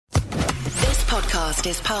podcast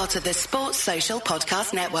is part of the Sports Social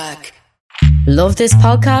Podcast Network. Love this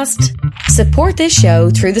podcast? Support this show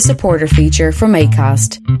through the supporter feature from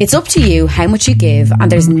Acast. It's up to you how much you give and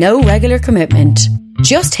there's no regular commitment.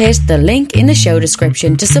 Just hit the link in the show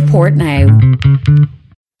description to support now.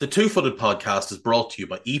 The Two Footed Podcast is brought to you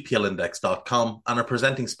by EPLindex.com and our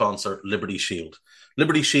presenting sponsor, Liberty Shield.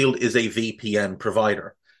 Liberty Shield is a VPN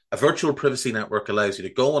provider. A virtual privacy network allows you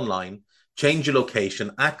to go online, change your location,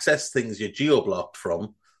 access things you're geo-blocked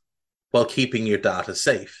from while keeping your data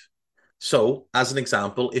safe. So, as an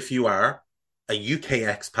example, if you are a UK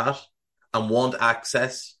expat and want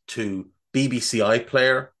access to BBC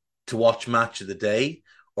iPlayer to watch Match of the Day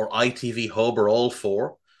or ITV Hub or all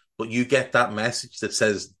four, but you get that message that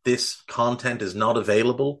says this content is not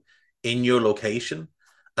available in your location,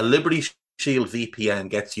 a Liberty Shield VPN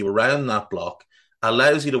gets you around that block,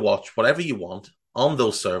 allows you to watch whatever you want on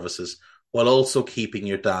those services while also keeping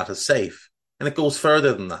your data safe. And it goes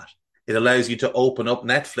further than that. It allows you to open up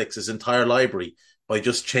Netflix's entire library by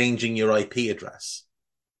just changing your IP address.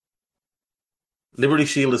 Liberty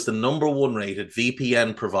Shield is the #1 rated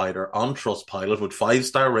VPN provider on Trustpilot with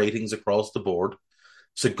 5-star ratings across the board.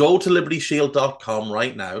 So go to libertyshield.com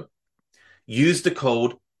right now, use the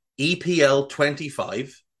code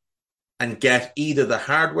EPL25 and get either the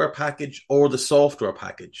hardware package or the software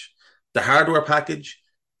package. The hardware package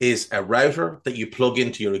is a router that you plug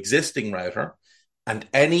into your existing router, and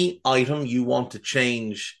any item you want to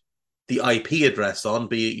change the IP address on,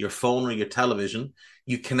 be it your phone or your television,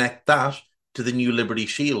 you connect that to the new Liberty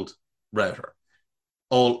Shield router.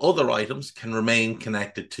 All other items can remain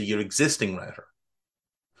connected to your existing router.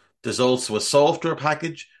 There's also a software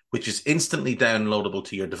package which is instantly downloadable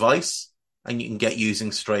to your device and you can get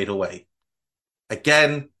using straight away.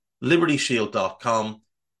 Again, libertyshield.com,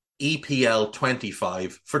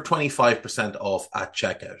 EPL25 for 25% off at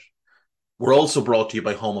checkout. We're also brought to you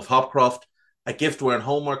by Home of Hopcroft, a giftware and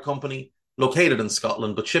homeware company located in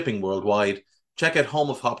Scotland but shipping worldwide. Check out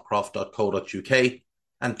homeofhopcroft.co.uk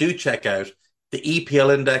and do check out the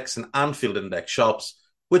EPL Index and Anfield Index shops,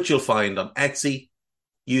 which you'll find on Etsy.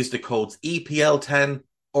 Use the codes EPL10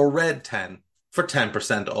 or RED10 for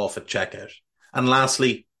 10% off at checkout. And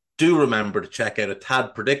lastly, do remember to check out A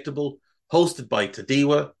Tad Predictable, hosted by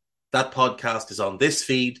Tadiwa. That podcast is on this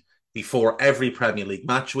feed before every Premier League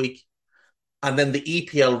match week. And then the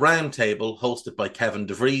EPL Roundtable, hosted by Kevin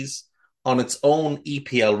DeVries, on its own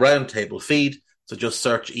EPL Roundtable feed. So just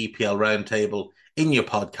search EPL Roundtable in your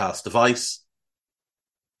podcast device.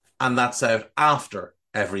 And that's out after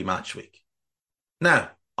every match week.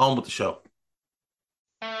 Now, on with the show.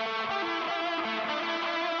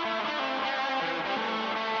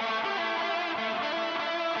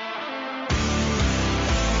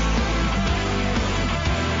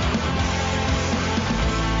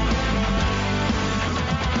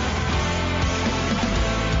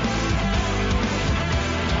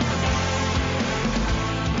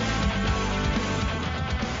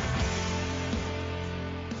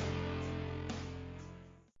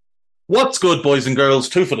 What's good, boys and girls?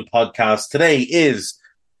 Two for the podcast. Today is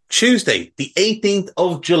Tuesday, the 18th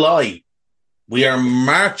of July. We are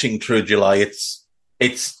marching through July.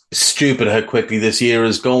 It's stupid how quickly this year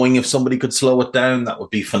is going. If somebody could slow it down, that would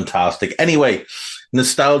be fantastic. Anyway,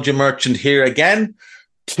 Nostalgia Merchant here again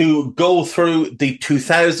to go through the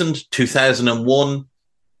 2000-2001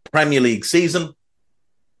 Premier League season.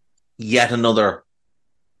 Yet another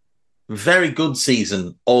very good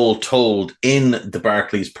season, all told, in the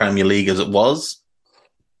Barclays Premier League as it was.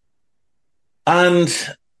 And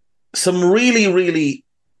some really, really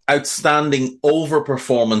outstanding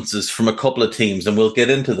over-performances from a couple of teams, and we'll get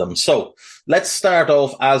into them. So let's start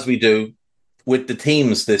off, as we do, with the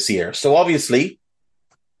teams this year. So obviously,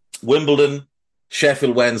 Wimbledon,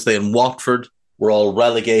 Sheffield Wednesday and Watford were all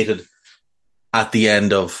relegated at the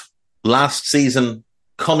end of last season.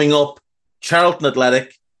 Coming up, Charlton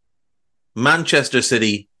Athletic, Manchester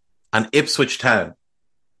City and Ipswich Town.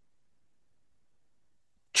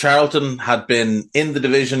 Charlton had been in the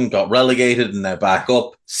division, got relegated and now back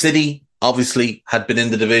up. City, obviously, had been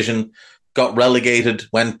in the division, got relegated,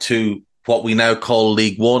 went to what we now call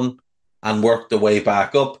League One and worked their way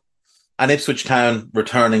back up. And Ipswich Town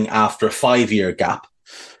returning after a 5-year gap.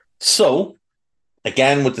 So,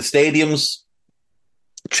 again, with the stadiums,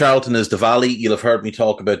 Charlton is the Valley. You'll have heard me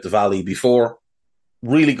talk about the Valley before.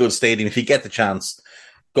 Really good stadium. If you get the chance,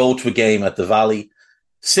 go to a game at the Valley.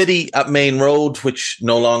 City at Main Road, which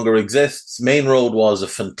no longer exists. Main Road was a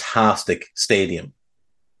fantastic stadium,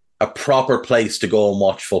 a proper place to go and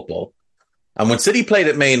watch football. And when City played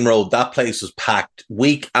at Main Road, that place was packed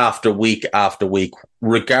week after week after week,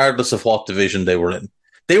 regardless of what division they were in.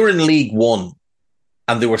 They were in League One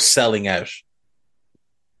and they were selling out.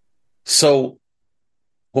 So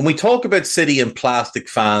when we talk about City and plastic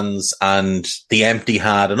fans and the empty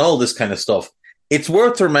hat and all this kind of stuff, it's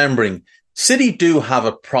worth remembering City do have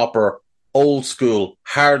a proper old school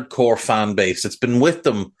hardcore fan base. It's been with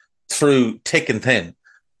them through thick and thin,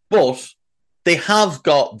 but they have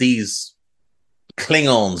got these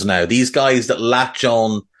Klingons now, these guys that latch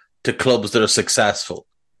on to clubs that are successful.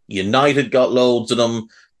 United got loads of them.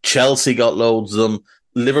 Chelsea got loads of them.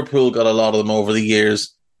 Liverpool got a lot of them over the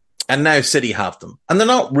years. And now City have them. And they're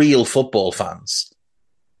not real football fans.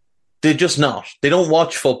 They're just not. They don't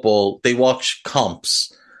watch football. They watch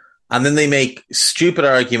comps. And then they make stupid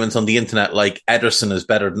arguments on the internet like Ederson is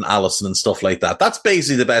better than Alisson and stuff like that. That's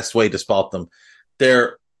basically the best way to spot them.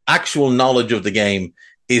 Their actual knowledge of the game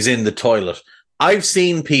is in the toilet. I've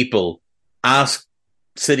seen people ask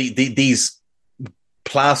City, these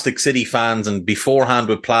plastic City fans and beforehand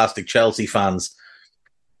with plastic Chelsea fans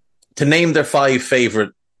to name their five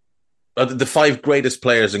favorite, the five greatest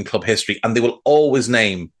players in club history, and they will always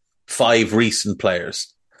name five recent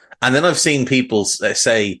players. And then I've seen people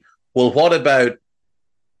say, well, what about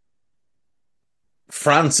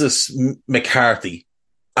Francis McCarthy?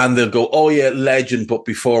 And they'll go, oh yeah, legend, but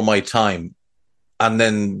before my time. And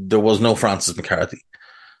then there was no Francis McCarthy.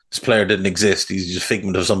 This player didn't exist. He's just a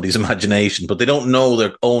figment of somebody's imagination, but they don't know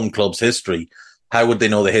their own club's history. How would they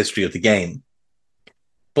know the history of the game?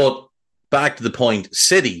 But back to the point,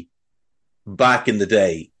 City, back in the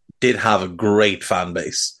day, did have a great fan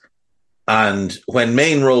base. And when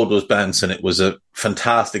Main Road was bouncing, it was a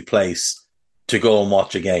fantastic place to go and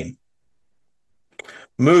watch a game.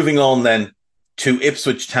 Moving on then to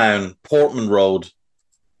Ipswich Town, Portman Road,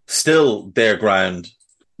 still their ground,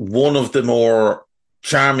 one of the more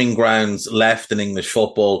charming grounds left in English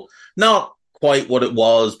football. Not quite what it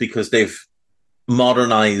was because they've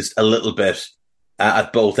modernised a little bit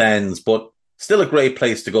at both ends, but still a great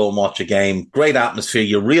place to go and watch a game. Great atmosphere.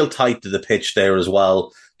 You're real tight to the pitch there as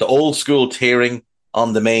well. The old school tiering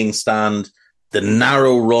on the main stand, the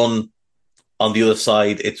narrow run on the other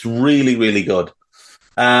side. It's really, really good.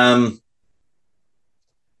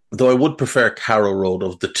 Though I would prefer Carrow Road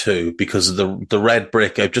of the two because of the red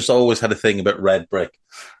brick. I've just always had a thing about red brick.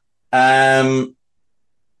 Right,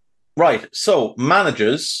 so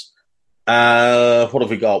managers. What have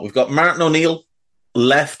we got? We've got Martin O'Neill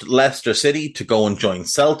left Leicester City to go and join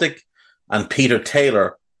Celtic, and Peter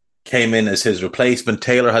Taylor came in as his replacement.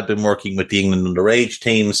 Taylor had been working with the England underage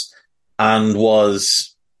teams and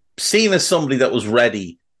was seen as somebody that was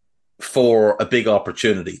ready for a big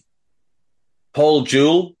opportunity. Paul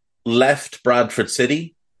Jewell left Bradford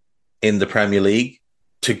City in the Premier League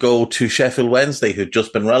to go to Sheffield Wednesday, who'd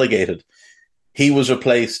just been relegated. He was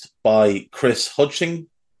replaced by Chris Hutchings.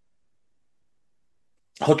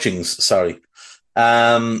 Gianluca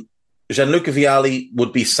Vialli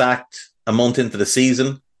would be sacked a month into the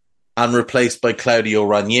season and replaced by Claudio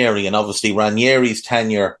Ranieri. And obviously Ranieri's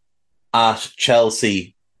tenure at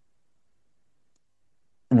Chelsea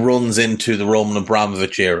runs into the Roman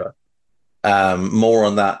Abramovich era. More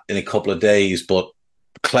on that in a couple of days, but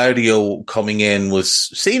Claudio coming in was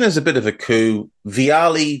seen as a bit of a coup.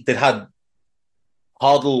 Vialli, they had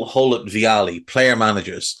Hoddle, Hullett, Vialli, player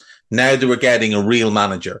managers. Now they were getting a real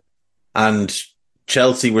manager, and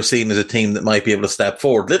Chelsea were seen as a team that might be able to step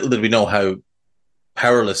forward. Little did we know how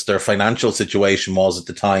perilous their financial situation was at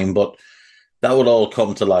the time, but that would all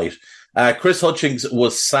come to light. Chris Hutchings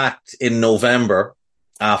was sacked in November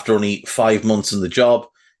after only 5 months in the job.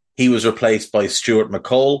 He was replaced by Stuart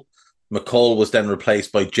McCall. McCall was then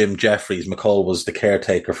replaced by Jim Jeffries. McCall was the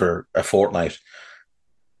caretaker for a fortnight.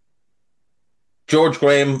 George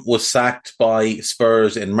Graham was sacked by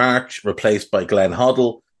Spurs in March, replaced by Glenn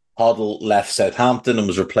Hoddle. Hoddle left Southampton and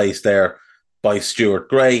was replaced there by Stuart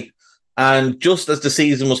Gray. And just as the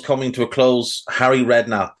season was coming to a close, Harry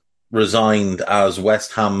Redknapp resigned as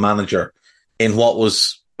West Ham manager in what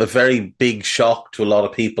was a very big shock to a lot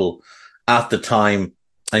of people at the time.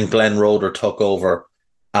 And Glenn Roeder took over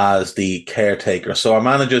as the caretaker. So our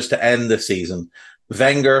managers to end the season: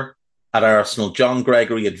 Wenger at Arsenal, John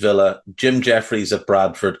Gregory at Villa, Jim Jeffries at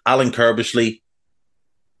Bradford, Alan Kirbishley,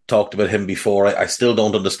 talked about him before. I still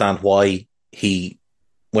don't understand why he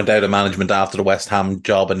went out of management after the West Ham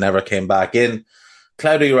job and never came back in.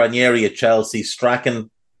 Claudio Ranieri at Chelsea, Strachan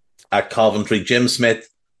at Coventry, Jim Smith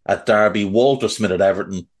at Derby, Walter Smith at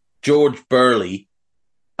Everton, George Burley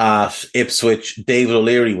at Ipswich, David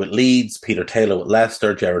O'Leary with Leeds, Peter Taylor with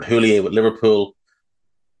Leicester, Gerard Houllier with Liverpool,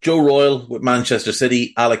 Joe Royle with Manchester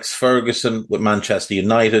City, Alex Ferguson with Manchester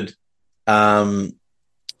United,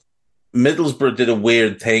 Middlesbrough did a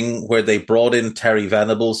weird thing where they brought in Terry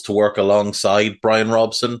Venables to work alongside Brian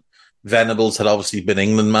Robson. Venables had obviously been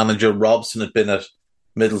England manager. Robson had been at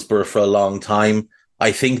Middlesbrough for a long time.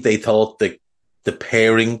 I think they thought that the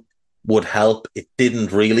pairing would help. It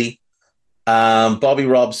didn't really. Bobby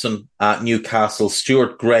Robson at Newcastle,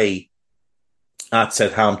 Stuart Gray at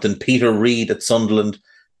Southampton, Peter Reid at Sunderland,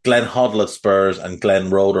 Glenn Hoddle at Spurs, and Glenn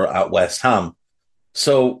Roeder at West Ham.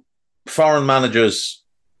 So, foreign managers,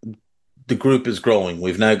 the group is growing.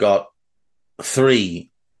 We've now got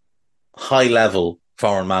 3 high-level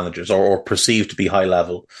foreign managers, or perceived to be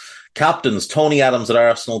high-level. Captains, Tony Adams at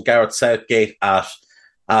Arsenal, Gareth Southgate at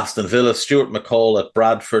Aston Villa, Stuart McCall at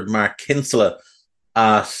Bradford, Mark Kinsella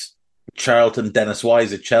at Charlton, Dennis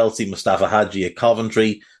Wise at Chelsea, Mustafa Hadji at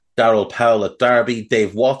Coventry, Darryl Powell at Derby,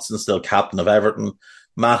 Dave Watson still captain of Everton,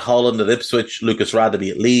 Matt Holland at Ipswich, Lucas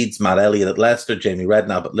Radeby at Leeds, Matt Elliott at Leicester, Jamie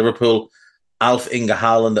Redknapp at Liverpool, Alf Inge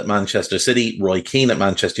Haaland at Manchester City, Roy Keane at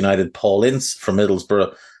Manchester United, Paul Ince for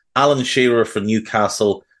Middlesbrough, Alan Shearer for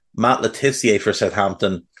Newcastle, Matt Le Tissier for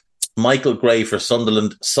Southampton, Michael Gray for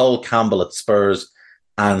Sunderland, Sol Campbell at Spurs,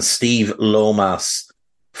 and Steve Lomas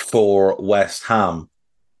for West Ham.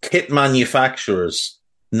 Kit manufacturers,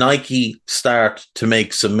 Nike start to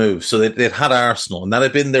make some moves. So they'd had Arsenal, and that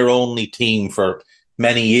had been their only team for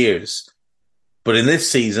many years. But in this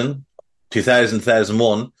season,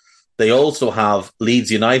 2000-2001, they also have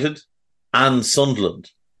Leeds United and Sunderland.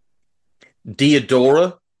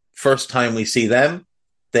 Diadora, first time we see them,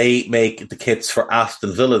 they make the kits for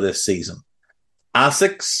Aston Villa this season.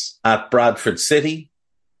 Asics at Bradford City,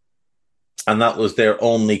 and that was their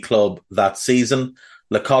only club that season.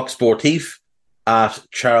 Lecoq Sportif at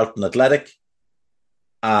Charlton Athletic,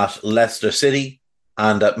 at Leicester City,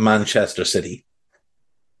 and at Manchester City.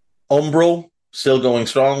 Umbro, still going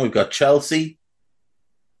strong. We've got Chelsea.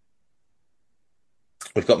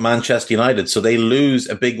 We've got Manchester United. So they lose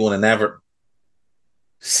a big one in Everton.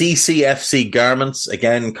 CCFC Garments,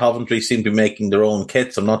 again, Coventry seem to be making their own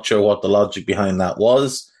kits. I'm not sure what the logic behind that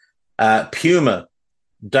was. Puma,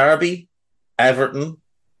 Derby, Everton,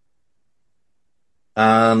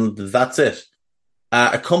 and that's it.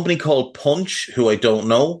 A company called Punch, who I don't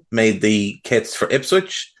know, made the kits for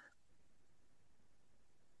Ipswich.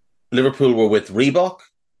 Liverpool were with Reebok.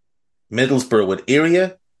 Middlesbrough with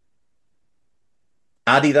Iria.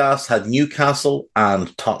 Adidas had Newcastle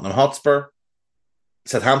and Tottenham Hotspur.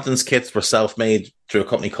 Southampton's kits were self-made through a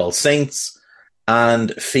company called Saints.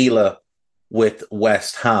 And Fila with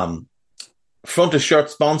West Ham. Front of shirt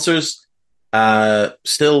sponsors,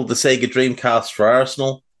 still the Sega Dreamcast for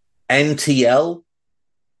Arsenal. NTL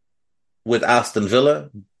with Aston Villa.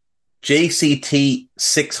 JCT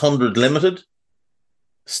 600 Limited,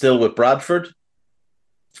 still with Bradford.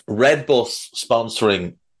 Redbus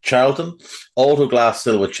sponsoring Charlton. Autoglass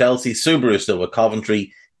still with Chelsea. Subaru still with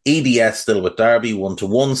Coventry. EDS still with Derby.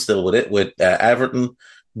 1-to-1 still with Everton.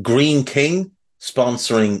 Green King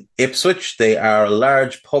sponsoring Ipswich. They are a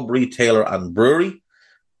large pub retailer and brewery,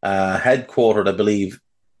 headquartered, I believe,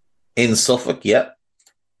 in Suffolk. Yeah.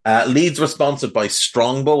 Leeds were sponsored by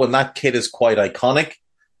Strongbow, and that kit is quite iconic.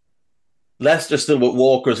 Leicester still with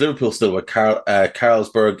Walkers. Liverpool still with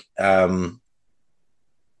Carlsberg.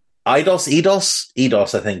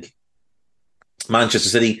 Eidos, I think. Manchester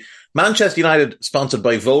City. Manchester United sponsored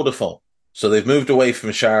by Vodafone. So they've moved away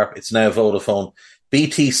from Sharp. It's now Vodafone.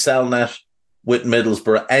 BT Cellnet with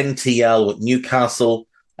Middlesbrough. NTL with Newcastle,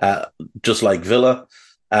 just like Villa.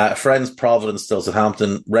 Friends Providence still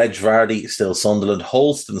Southampton. Reg Vardy still Sunderland.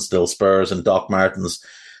 Holston still Spurs. And Doc Martens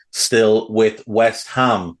still with West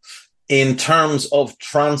Ham. In terms of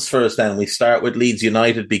transfers, then, we start with Leeds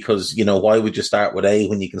United because, you know, why would you start with A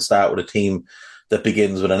when you can start with a team that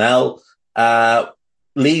begins with an L?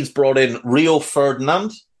 Leeds brought in Rio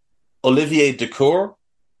Ferdinand, Olivier Dacour,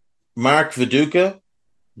 Mark Viduka,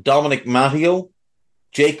 Dominic Matteo,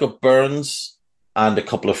 Jacob Burns, and a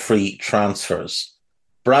couple of free transfers.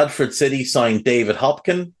 Bradford City signed David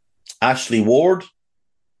Hopkin, Ashley Ward,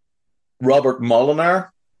 Robert Molinar,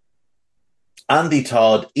 Andy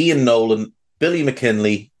Todd, Ian Nolan, Billy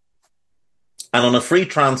McKinley, and on a free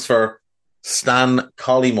transfer, Stan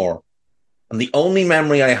Collymore. And the only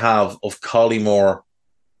memory I have of Collymore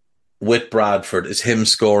with Bradford is him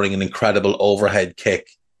scoring an incredible overhead kick,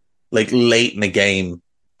 like late in the game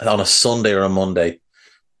on a Sunday or a Monday.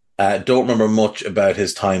 Don't remember much about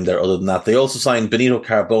his time there other than that. They also signed Benito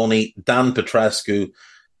Carboni, Dan Petrescu,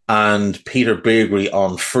 and Peter Beardsley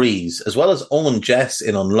on frees, as well as Owen Jess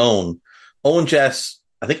in on loan. Owen Jess,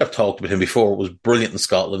 I think I've talked about him before, was brilliant in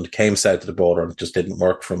Scotland, came south of the border and just didn't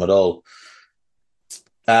work for him at all.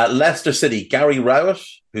 Leicester City, Gary Rowett,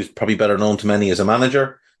 who's probably better known to many as a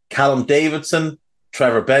manager. Callum Davidson,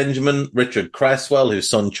 Trevor Benjamin, Richard Cresswell, whose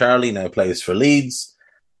son Charlie now plays for Leeds,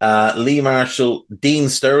 Lee Marshall, Dean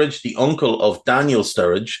Sturridge, the uncle of Daniel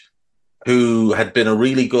Sturridge, who had been a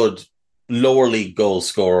really good lower league goal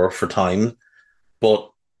scorer for time,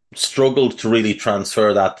 but struggled to really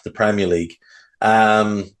transfer that to the Premier League.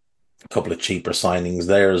 A couple of cheaper signings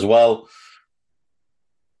there as well.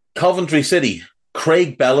 Coventry City,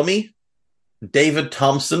 Craig Bellamy, David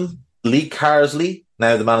Thompson, Lee Carsley,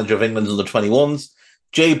 now the manager of England's under-21s,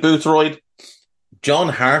 Jay Boothroyd, John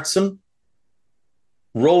Hartson,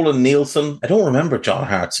 Roland Nielsen. I don't remember John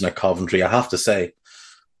Hartson at Coventry, I have to say.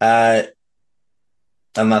 And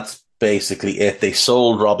that's basically it. They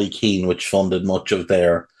sold Robbie Keane, which funded much of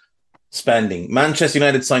their spending. Manchester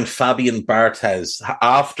United signed Fabian Barthez.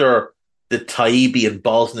 After the Taibbi and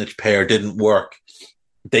Bosnich pair didn't work,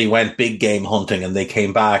 they went big game hunting and they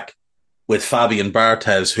came back with Fabian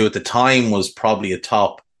Barthez, who at the time was probably a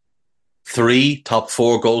top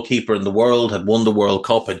 4 goalkeeper in the world, had won the World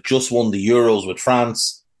Cup, had just won the Euros with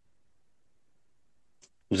France.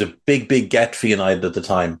 It was a big, big get for United at the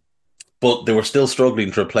time, but they were still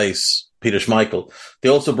struggling to replace Peter Schmeichel. They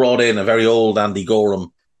also brought in a very old Andy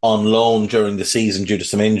Gorham on loan during the season due to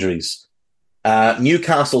some injuries.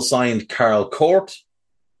 Newcastle signed Carl Court,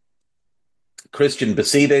 Christian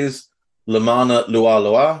Besides, Lamana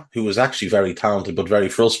Lualua, who was actually very talented but very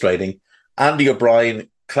frustrating, Andy O'Brien,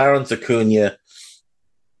 Clarence Acuna,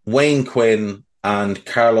 Wayne Quinn, and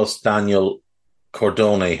Carlos Daniel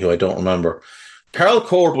Cordone, who I don't remember. Carl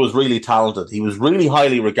Court was really talented. He was really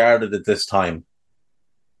highly regarded at this time.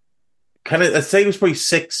 I'd say he was probably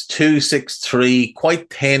 6'2", 6'3",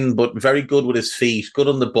 quite thin, but very good with his feet, good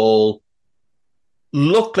on the ball.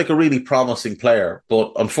 Looked like a really promising player,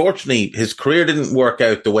 but unfortunately his career didn't work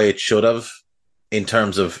out the way it should have in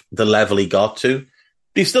terms of the level he got to. But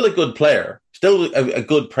he's still a good player, still a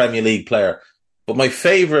good Premier League player. But my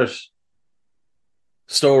favourite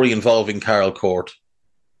story involving Carl Court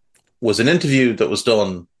was an interview that was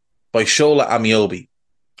done by Shola Amiobi,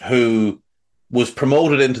 who was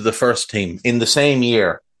promoted into the first team in the same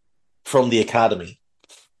year from the academy.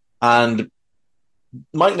 And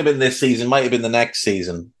mightn't have been this season, might have been the next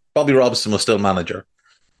season. Bobby Robson was still manager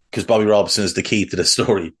because Bobby Robson is the key to the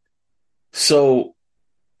story. So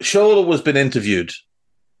Shola was been interviewed.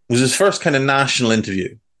 It was his first kind of national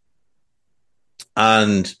interview.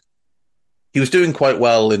 And he was doing quite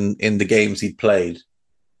well in the games he'd played.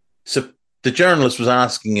 So the journalist was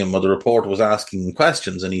asking him, or the reporter was asking him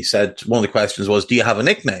questions, and he said, one of the questions was, do you have a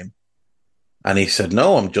nickname? And he said,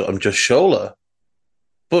 no, I'm just Shola.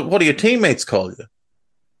 But what do your teammates call you?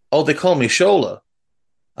 Oh, they call me Shola.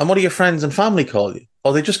 And what do your friends and family call you?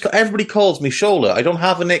 Oh, everybody calls me Shola. I don't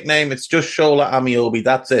have a nickname. It's just Shola Amiobi.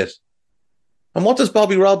 That's it. And what does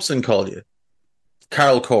Bobby Robson call you?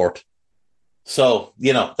 Carl Court. So,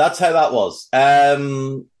 that's how that was.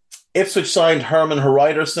 Ipswich signed Herman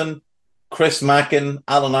Hreiderson, Chris Mackin,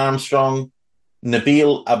 Alan Armstrong,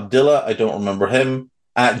 Nabil Abdillah, I don't remember him,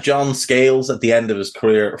 John Scales at the end of his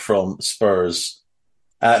career from Spurs.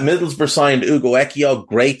 Middlesbrough signed Ugo Ekio,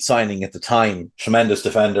 great signing at the time, tremendous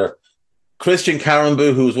defender. Christian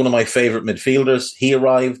Karambou, who was one of my favourite midfielders, he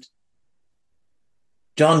arrived.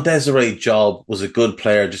 John Desiree Job was a good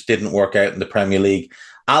player, just didn't work out in the Premier League.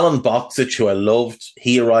 Alan Boxic, who I loved,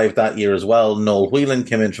 he arrived that year as well. Noel Whelan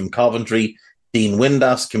came in from Coventry. Dean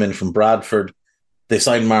Windass came in from Bradford. They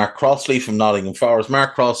signed Mark Crossley from Nottingham Forest.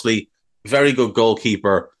 Mark Crossley, very good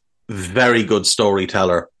goalkeeper, very good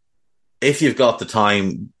storyteller. If you've got the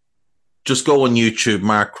time, just go on YouTube,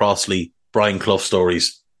 Mark Crossley, Brian Clough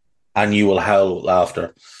stories, and you will howl with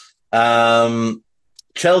laughter.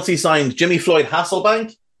 Chelsea signed Jimmy Floyd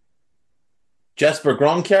Hasselbank, Jesper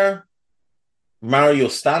Grønkjær, Mario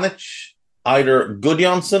Stanic, Eidur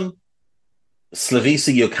Gudjonsson,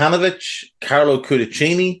 Slavisa Jokanovic, Carlo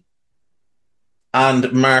Cudicini,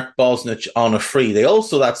 and Mark Bosnich on a free. They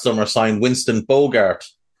also that summer signed Winston Bogart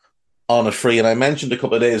on a free. And I mentioned a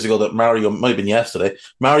couple of days ago that Mario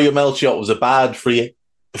Melchiot was a bad free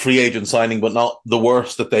agent signing, but not the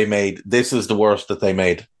worst that they made. This is the worst that they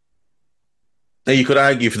made. Now, you could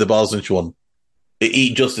argue for the Bosnich one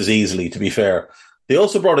just as easily, to be fair. They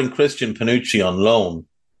also brought in Christian Panucci on loan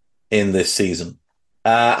in this season.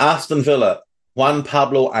 Aston Villa, Juan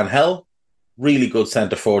Pablo Angel, really good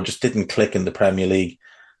centre-forward, just didn't click in the Premier League.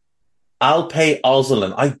 Alpay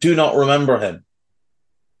Özilin, I do not remember him.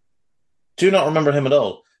 Do not remember him at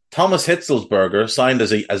all. Thomas Hitzelsberger signed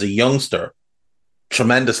as a youngster,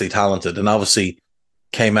 tremendously talented, and obviously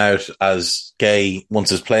came out as gay once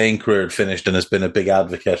his playing career had finished, and has been a big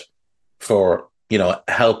advocate for,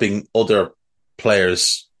 helping other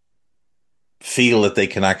players feel that they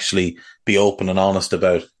can actually be open and honest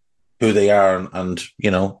about who they are and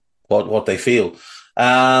what they feel.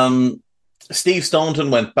 Steve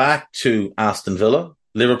Staunton went back to Aston Villa,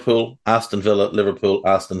 Liverpool, Aston Villa, Liverpool,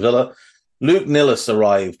 Aston Villa. Luke Nillis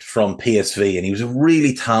arrived from PSV, and he was a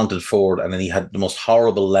really talented forward, and then he had the most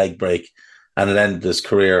horrible leg break, and it ended his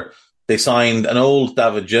career. They signed an old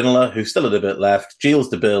David Ginola, who still had a bit left, Gilles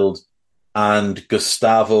de Bilde, and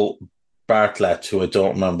Gustavo Bartlett, who I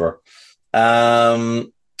don't remember.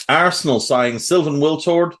 Arsenal signed Sylvain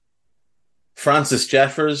Wiltord, Francis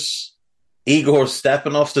Jeffers, Igor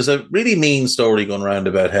Stepanov. There's a really mean story going around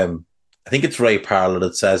about him. I think it's Ray Parlour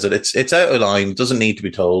that says it. It's out of line. It doesn't need to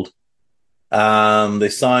be told. They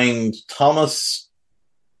signed Thomas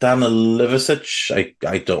Danilivicic.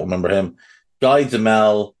 I don't remember him. Guy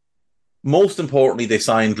Demel. Most importantly, they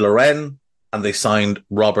signed Loren and they signed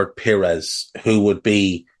Robert Pires, who would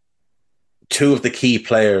be two of the key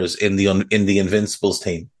players in the Invincibles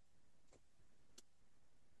team.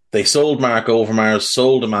 They sold Mark Overmars,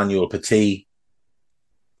 sold Emmanuel Petit.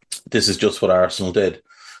 This is just what Arsenal did.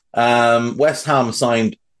 West Ham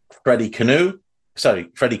signed Freddie Canute.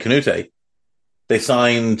 They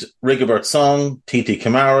signed Rigobert Song, Titi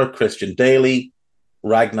Kamara, Christian Daly,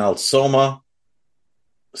 Ragnald Soma,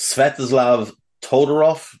 Svetoslav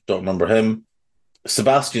Todorov, don't remember him,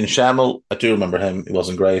 Sebastian Schemmel, I do remember him, he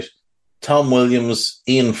wasn't great, Tom Williams,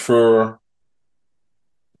 Ian Freur,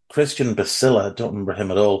 Christian Basila, don't remember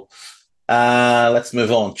him at all. Let's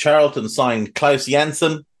move on. Charlton signed Klaus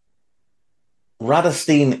Jensen,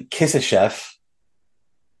 Radostin Kisishev,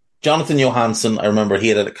 Jonathan Johansson. I remember he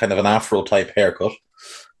had a kind of an afro-type haircut.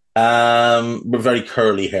 With very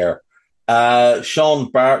curly hair.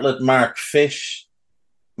 Sean Bartlett, Mark Fish,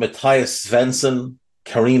 Matthias Svensson,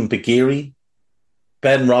 Karim Bagiri,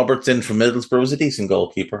 Ben Roberts in from Middlesbrough, was a decent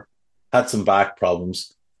goalkeeper. Had some back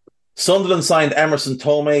problems. Sunderland signed Emerson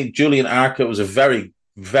Tomei. Julian Arca was a very,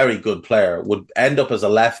 very good player. Would end up as a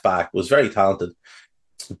left back. Was very talented.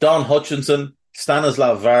 Don Hutchinson,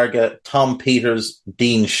 Stanislav Varga, Tom Peters,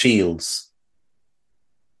 Dean Shields.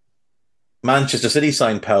 Manchester City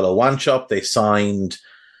signed Paolo Wanchop. They signed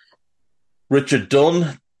Richard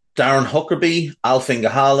Dunn, Darren Huckerby, Alfinga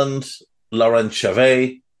Haaland, Laurent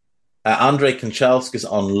Chavet, Andrei Kanchelskis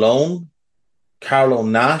on loan, Carlo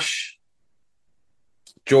Nash,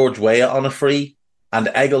 George Weah on a free, and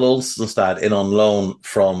Egil Ulstenstad in on loan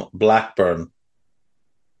from Blackburn.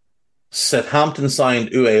 Southampton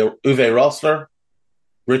signed Uwe Rosler,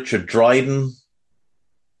 Richard Dryden.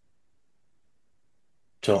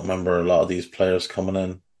 Don't remember a lot of these players coming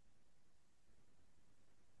in.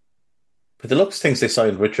 But the looks things they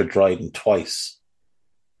signed Richard Dryden twice.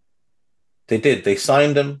 They did. They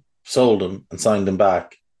signed him, sold him, and signed him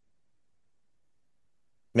back.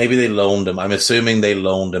 Maybe they loaned him. I'm assuming they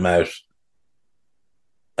loaned him out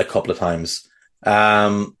a couple of times.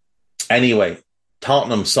 Anyway,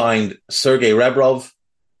 Tottenham signed Sergei Rebrov,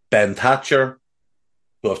 Ben Thatcher,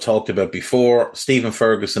 who I've talked about before, Stephen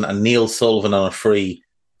Ferguson and Neil Sullivan on a free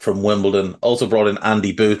from Wimbledon. Also brought in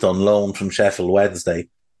Andy Booth on loan from Sheffield Wednesday.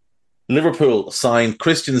 Liverpool signed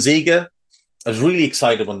Christian Ziege. I was really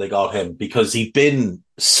excited when they got him because he'd been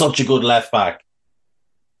such a good left back,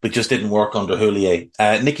 but just didn't work under Houllier.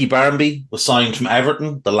 Nicky Barmby was signed from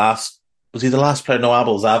Everton. Was he the last player? No,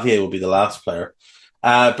 Abel Xavier would be the last player.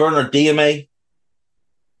 Bernard Diame,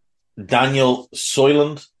 Daniel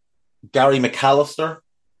Soyland, Gary McAllister,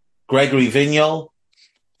 Gregory Vignol,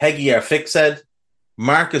 Hegier Fixed,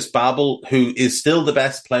 Marcus Babel, who is still the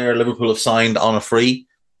best player Liverpool have signed on a free.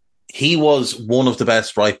 He was one of the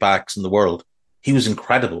best right backs in the world. He was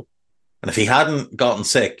incredible. And if he hadn't gotten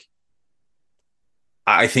sick,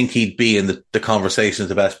 I think he'd be in the conversation of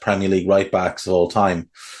the best Premier League right backs of all time.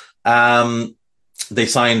 They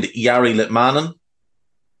signed Jari Litmanen,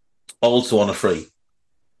 also on a free.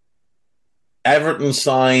 Everton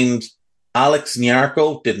signed Alex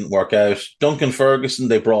Nyarko, didn't work out. Duncan Ferguson,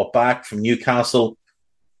 they brought back from Newcastle.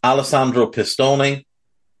 Alessandro Pistone,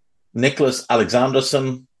 Nicholas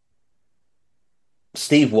Alexanderson,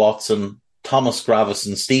 Steve Watson, Thomas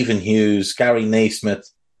Gravison, Stephen Hughes, Gary Naismith,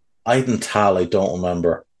 Aiden Tal, I don't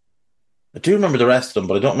remember. I do remember the rest of them,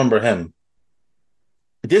 but I don't remember him.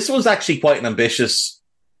 This was actually quite an ambitious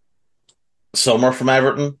summer from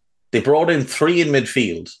Everton. They brought in 3 in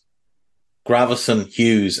midfield, Gravison,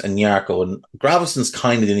 Hughes, and Nyarko. And Gravison's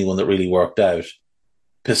kind of the only one that really worked out.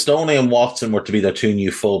 Pistone and Watson were to be their 2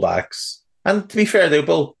 new fullbacks. And to be fair, they were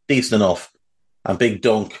both decent enough. And Big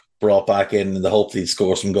Dunk brought back in the hope that he'd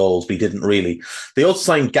score some goals, but he didn't really. They also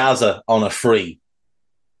signed Gaza on a free.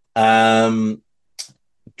 Georgie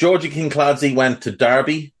Kincladze went to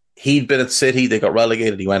Derby. He'd been at City. They got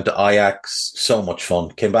relegated. He went to Ajax. So much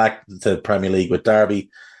fun. Came back to the Premier League with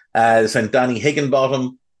Derby. Sent Danny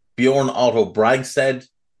Higginbottom, Bjorn Otto Bragstead,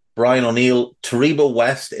 Brian O'Neill, Taribo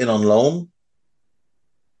West in on loan.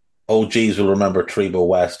 OGs will remember Taribo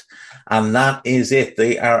West. And that is it.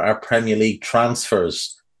 They are our Premier League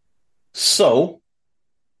transfers. So,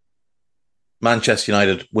 Manchester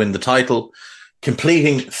United win the title,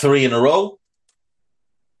 completing 3 in a row,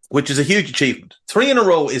 which is a huge achievement. 3 in a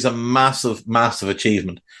row is a massive, massive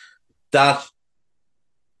achievement that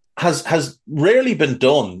has rarely been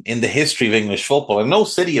done in the history of English football. I know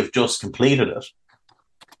City have just completed it,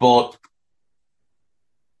 but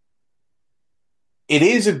it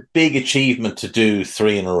is a big achievement to do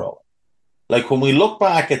 3 in a row. Like, when we look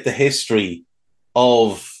back at the history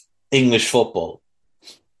of English football,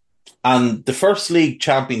 and the first league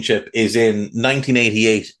championship is in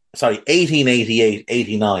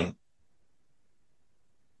 1888-89.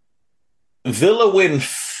 Villa win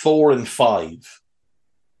 4 and 5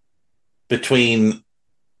 between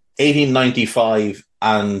 1895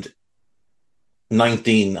 and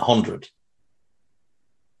 1900.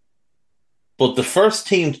 But the first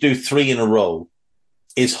team to do 3 in a row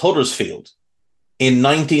is Huddersfield in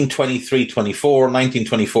 1923-24,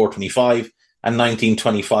 1924-25, and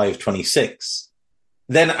 1925-26.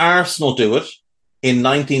 Then Arsenal do it in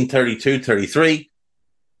 1932-33,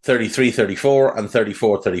 33-34, and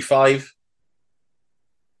 34-35.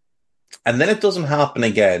 And then it doesn't happen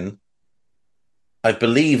again, I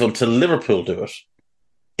believe, until Liverpool do it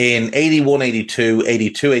in 81-82,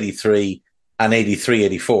 82-83, and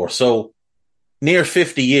 83-84. So near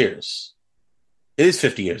 50 years. It is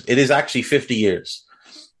 50 years. It is actually 50 years.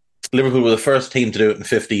 Liverpool were the first team to do it in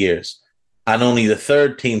 50 years, and only the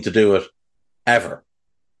third team to do it ever.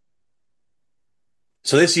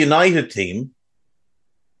 So this United team,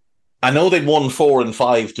 I know they'd won 4 and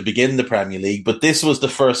 5 to begin the Premier League, but this was the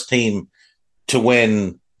first team to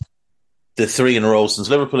win the 3 in a row since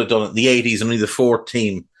Liverpool had done it in the 80s, and only the fourth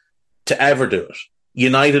team to ever do it.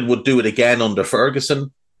 United would do it again under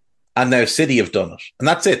Ferguson, and now City have done it. And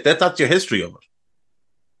that's it. That's your history of it.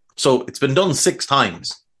 So it's been done 6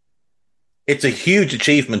 times. It's a huge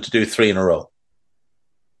achievement to do 3 in a row.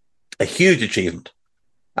 A huge achievement.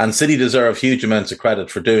 And City deserve huge amounts of credit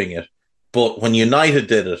for doing it. But when United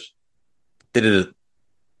did it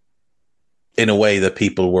in a way that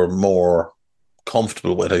people were more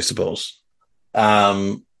comfortable with, I suppose.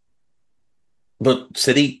 But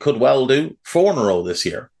City could well do 4 in a row this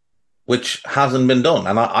year, which hasn't been done.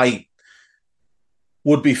 And I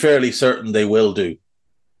would be fairly certain they will do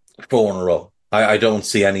 4 in a row. I don't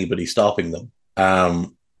see anybody stopping them.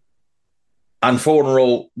 And 4 in a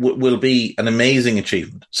row will be an amazing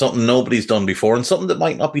achievement, something nobody's done before, and something that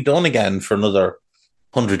might not be done again for another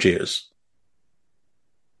 100 years.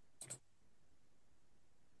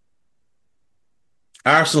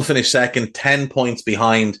 Arsenal finished second, 10 points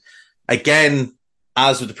behind. Again,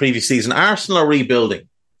 as with the previous season, Arsenal are rebuilding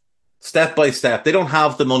step by step. They don't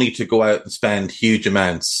have the money to go out and spend huge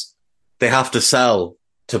amounts. They have to sell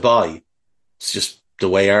to buy. It's just the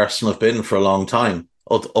way Arsenal have been for a long time,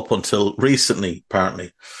 up until recently,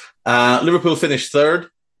 apparently. Liverpool finished third,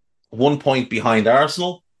 1 point behind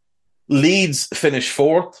Arsenal. Leeds finished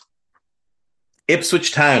fourth.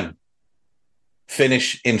 Ipswich Town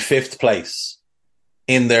finish in 5th place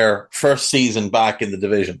in their first season back in the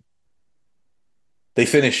division. They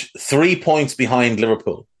finish 3 points behind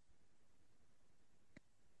Liverpool.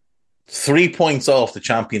 3 points off the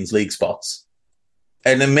Champions League spots.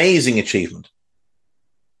 An amazing achievement.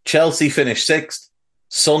 Chelsea finished 6th,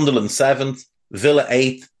 Sunderland 7th, Villa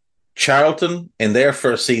 8th, Charlton in their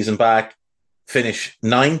first season back finish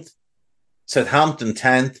 9th, Southampton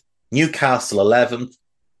 10th, Newcastle 11th,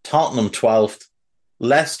 Tottenham 12th,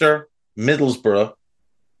 Leicester, Middlesbrough,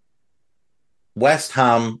 West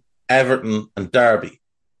Ham, Everton and Derby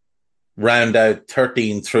round out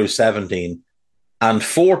 13 through 17, and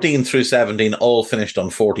 14 through 17 all finished on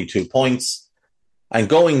 42 points. And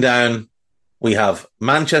going down, we have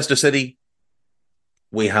Manchester City,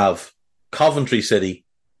 we have Coventry City,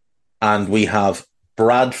 and we have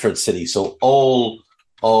Bradford City. So all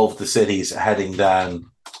of the cities heading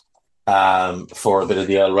down for a bit of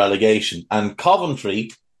the relegation. And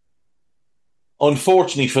Coventry,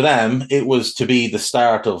 unfortunately for them, it was to be the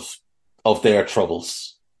start of their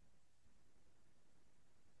troubles.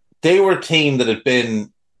 They were a team that had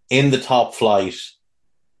been in the top flight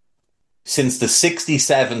since the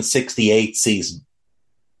 67-68 season.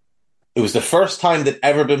 It was the first time they'd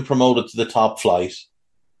ever been promoted to the top flight.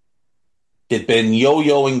 They'd been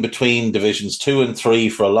yo-yoing between divisions 2 and 3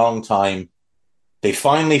 for a long time. They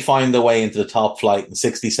finally find their way into the top flight in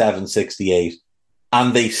 67, 68,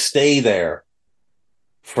 and they stay there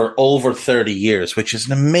for over 30 years, which is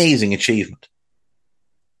an amazing achievement.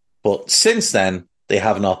 But since then, they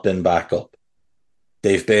have not been back up.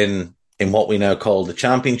 They've been in what we now call the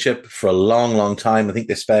Championship for a long, long time. I think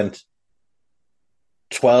they spent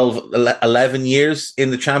 11 years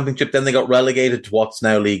in the Championship. Then they got relegated to what's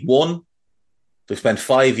now League One. They spent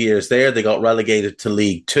 5 years there. They got relegated to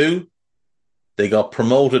League Two. They got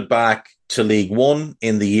promoted back to League One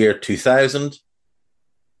in the year 2000.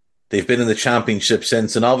 They've been in the Championship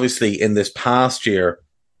since, and obviously in this past year,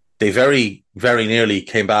 they very, very nearly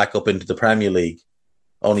came back up into the Premier League,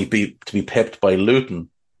 only to be pipped by Luton.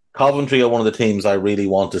 Coventry are one of the teams I really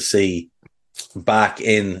want to see back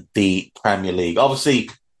in the Premier League. Obviously,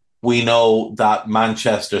 we know that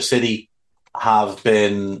Manchester City have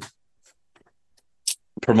been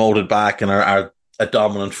promoted back and are a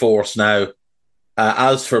dominant force now.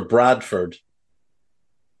 As for Bradford,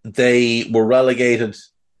 they were relegated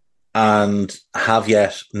and have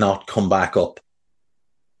yet not come back up.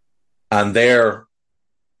 And they're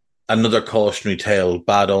another cautionary tale: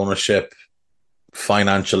 bad ownership,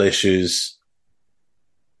 financial issues.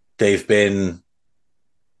 They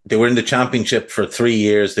were in the Championship for 3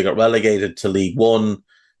 years. They got relegated to League One.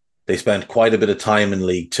 They spent quite a bit of time in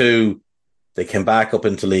League Two. They came back up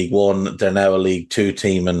into League One. They're now a League Two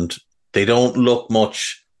team, and they don't look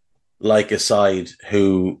much like a side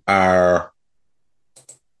who are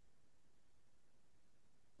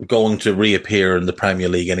going to reappear in the Premier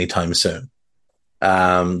League anytime soon.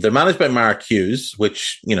 They're managed by Mark Hughes,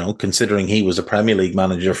 which, considering he was a Premier League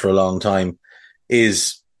manager for a long time,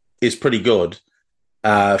 is pretty good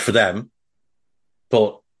for them.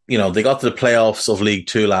 But, they got to the playoffs of League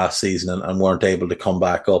Two last season and weren't able to come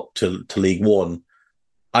back up to League One.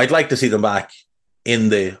 I'd like to see them back in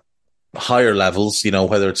the higher levels,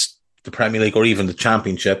 whether it's the Premier League or even the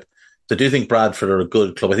Championship. I do think Bradford are a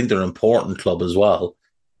good club. I think they're an important club as well.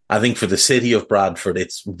 I think for the city of Bradford,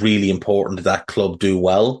 it's really important that club do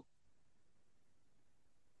well.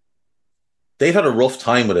 They've had a rough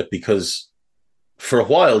time with it because for a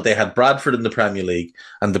while they had Bradford in the Premier League,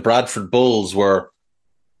 and the Bradford Bulls were,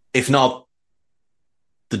 if not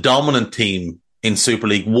the dominant team in Super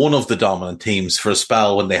League, one of the dominant teams for a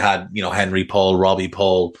spell when they had, Henry Paul, Robbie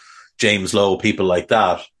Paul, James Lowe, people like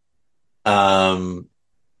that. It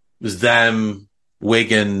was them,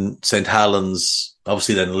 Wigan, St. Helens.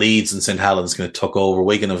 Obviously, then Leeds and St. Helens kind of took over.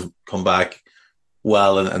 Wigan have come back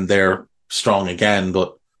well, and they're strong again.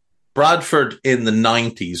 But Bradford in the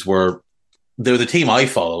 90s they were the team I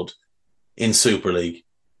followed in Super League,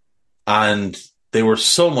 and they were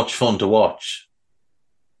so much fun to watch.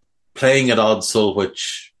 Playing at Odsal,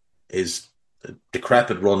 which is a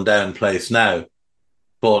decrepit, run-down place now,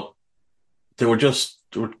 but they were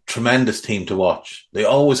a tremendous team to watch. They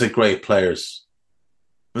always had great players.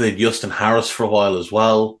 They had Justin Harris for a while as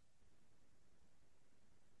well.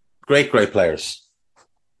 Great players.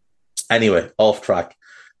 Anyway, off track.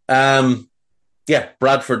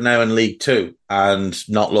 Bradford now in League Two and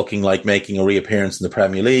not looking like making a reappearance in the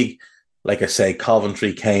Premier League. Like I say,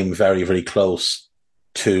 Coventry came very, very close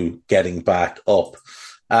to getting back up.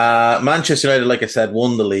 Manchester United, like I said,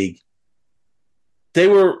 won the league. They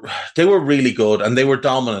were really good and they were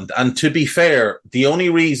dominant. And to be fair, the only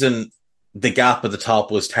reason the gap at the top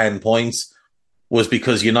was 10 points was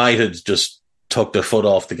because United just took their foot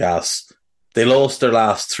off the gas. They lost their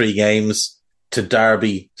last 3 games to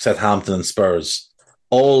Derby, Southampton and Spurs.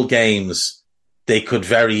 All games they could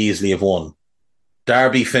very easily have won.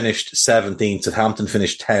 Derby finished 17th, Southampton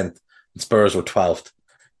finished 10th, and Spurs were 12th.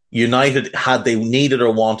 United, had they needed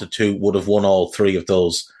or wanted to, would have won all 3 of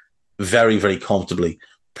those very, very comfortably.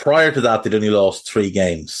 Prior to that, they'd only lost 3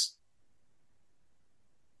 games.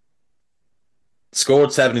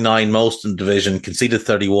 Scored 79, most in the division, conceded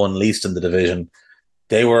 31, least in the division.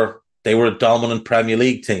 They were a dominant Premier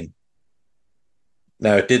League team.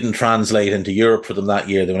 Now, it didn't translate into Europe for them that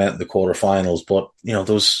year. They went out in the quarterfinals, but it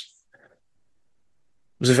was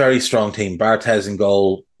a very strong team. Barthez in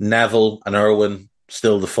goal, Neville and Irwin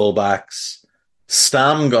still the fullbacks.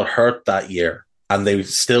 Stam got hurt that year, and they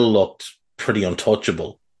still looked pretty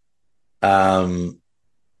untouchable.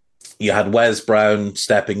 You had Wes Brown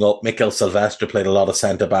stepping up. Mikel Silvestre played a lot of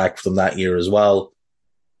centre-back for them that year as well.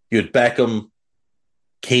 You had Beckham,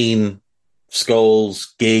 Keane,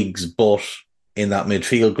 Scholes, Giggs, Butt in that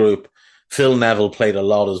midfield group. Phil Neville played a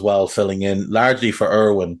lot as well, filling in largely for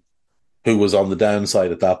Irwin, who was on the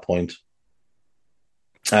downside at that point.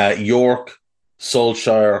 York,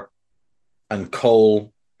 Solskjaer, and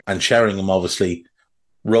Cole, and Sheringham obviously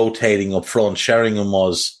rotating up front. Sheringham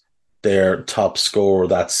was their top scorer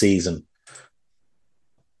that season.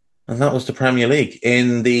 And that was the Premier League.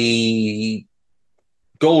 In the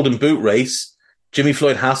Golden Boot race, Jimmy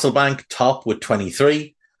Floyd Hasselbank top with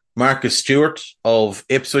 23. Marcus Stewart of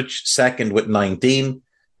Ipswich second with 19.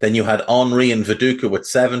 Then you had Henry and Viduka with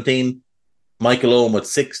 17. Michael Owen with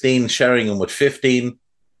 16. Sheringham with 15.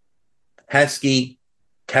 Heskey,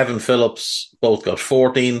 Kevin Phillips both got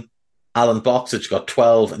 14. Alan Boxic got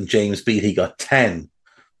 12 and James Beattie got 10.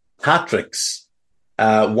 Hat-tricks.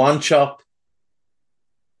 Wanchop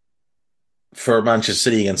for Manchester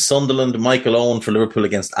City against Sunderland. Michael Owen for Liverpool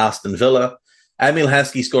against Aston Villa. Emile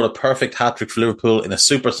Heskey scored a perfect hat-trick for Liverpool in a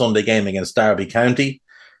Super Sunday game against Derby County.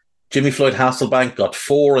 Jimmy Floyd Hasselbank got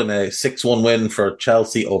 4 in a 6-1 win for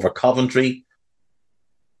Chelsea over Coventry.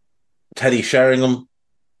 Teddy Sheringham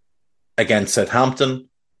against Southampton.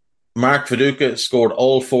 Mark Viduka scored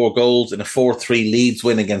all 4 goals in a 4-3 Leeds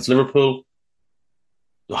win against Liverpool.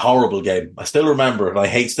 A horrible game. I still remember it.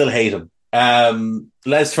 I still hate him.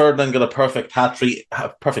 Les Ferdinand got a perfect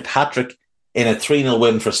hat-trick in a 3-0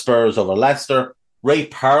 win for Spurs over Leicester. Ray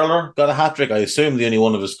Parlour got a hat-trick, I assume the only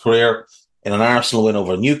one of his career, in an Arsenal win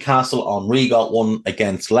over Newcastle. Henry got one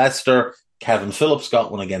against Leicester. Kevin Phillips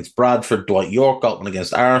got one against Bradford. Dwight York got one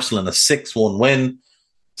against Arsenal in a 6-1 win.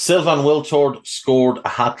 Sylvain Wiltord scored a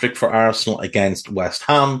hat-trick for Arsenal against West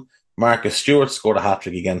Ham. Marcus Stewart scored a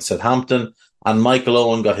hat-trick against Southampton. And Michael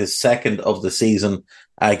Owen got his second of the season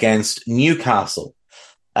against Newcastle.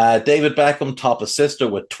 David Beckham, top assister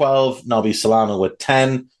with 12. Nobby Solana with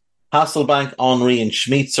 10. Hasselbank, Henry and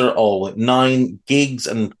Schmeitzer all with 9. Giggs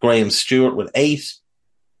and Graham Stewart with 8.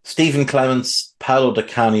 Stephen Clements, Paolo Di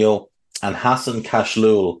Canio and Hassan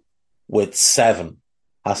Kashloul with 7.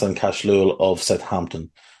 Hassan Kashloul of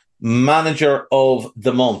Southampton. Manager of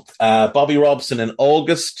the month. Bobby Robson in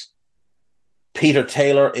August. Peter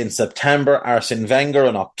Taylor in September. Arsene Wenger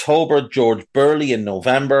in October. George Burley in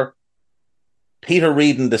November. Peter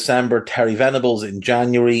Reid in December. Terry Venables in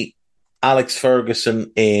January. Alex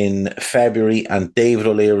Ferguson in February. And David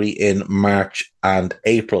O'Leary in March and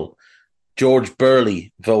April. George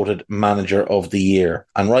Burley voted Manager of the Year,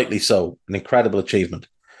 and rightly so. An incredible achievement.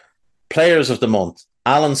 Players of the month.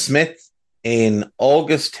 Alan Smith in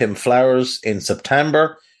August. Tim Flowers in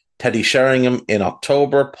September. Teddy Sheringham in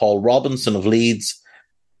October. Paul Robinson of Leeds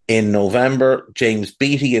in November. James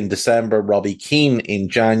Beattie in December. Robbie Keane in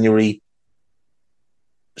January.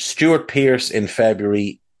 Stuart Pearce in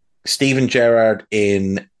February. Stephen Gerrard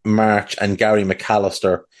in March. And Gary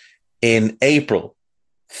McAllister in April.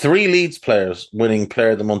 3 Leeds players winning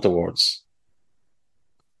Player of the Month awards.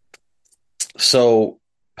 So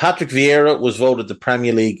Patrick Vieira was voted the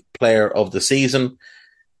Premier League Player of the Season.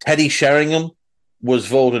 Teddy Sheringham was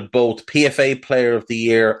voted both PFA Player of the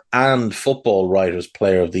Year and Football Writers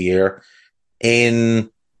Player of the Year in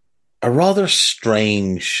a rather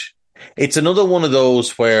strange... It's another one of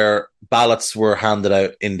those where ballots were handed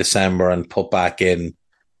out in December and put back in,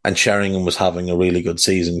 and Sheringham was having a really good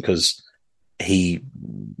season because he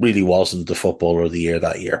really wasn't the Footballer of the Year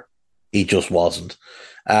that year. He just wasn't.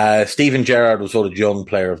 Stephen Gerrard was voted Young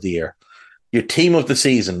Player of the Year. Your Team of the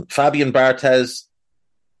Season, Fabian Barthez,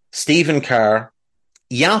 Stephen Carr,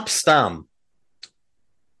 Jaap Stam.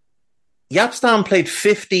 Jaap Stam played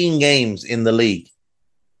 15 games in the league.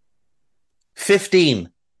 15.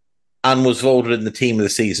 And was voted in the Team of the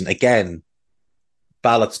Season. Again,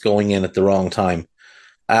 ballots going in at the wrong time.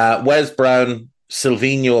 Wes Brown,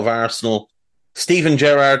 Silvinho of Arsenal, Stephen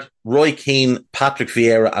Gerrard, Roy Keane, Patrick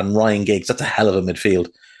Vieira and Ryan Giggs. That's a hell of a midfield.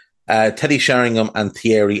 Teddy Sheringham and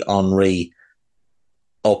Thierry Henry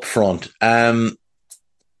up front. I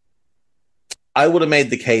would have made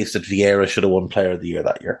the case that Vieira should have won Player of the Year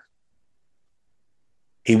that year.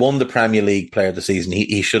 He won the Premier League Player of the Season.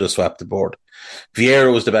 He should have swept the board.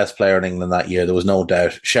 Vieira was the best player in England that year. There was no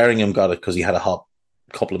doubt. Sheringham got it because he had a hot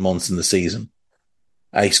couple of months in the season.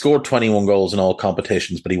 He scored 21 goals in all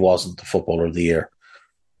competitions, but he wasn't the Footballer of the Year.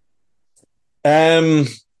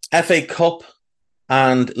 FA Cup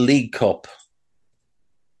and League Cup.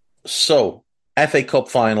 So, FA Cup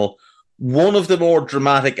final. One of the more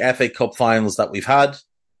dramatic FA Cup finals that we've had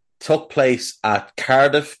took place at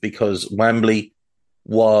Cardiff because Wembley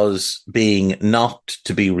was being knocked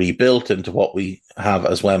to be rebuilt into what we have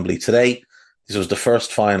as Wembley today. This was the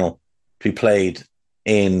first final to be played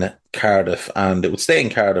in Cardiff, and it would stay in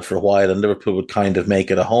Cardiff for a while, and Liverpool would kind of make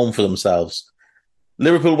it a home for themselves.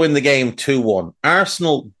 Liverpool win the game 2-1.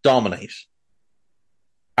 Arsenal dominate.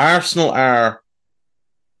 Arsenal are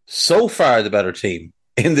so far the better team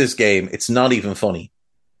in this game, it's not even funny.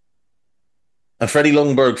 And Freddie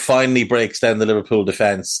Ljungberg finally breaks down the Liverpool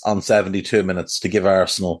defence on 72 minutes to give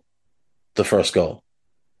Arsenal the first goal.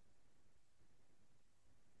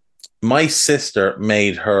 my sister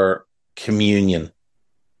made her communion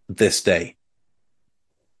this day.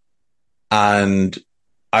 And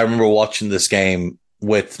I remember watching this game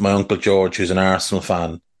with my Uncle George, who's an Arsenal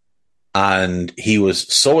fan. And he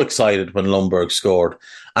was so excited when Ljungberg scored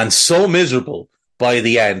and so miserable by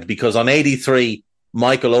the end, because on 83,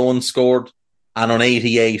 Michael Owen scored, and on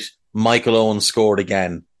 88, Michael Owen scored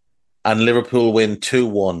again. And Liverpool win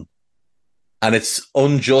 2-1. And it's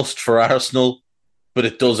unjust for Arsenal, but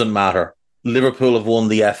it doesn't matter. Liverpool have won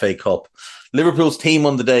the FA Cup. Liverpool's team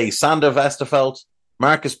on the day: Sander Westerveld,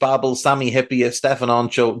 Marcus Babbel, Sami Hyypiä, Stefan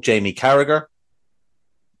Oncho, Jamie Carragher,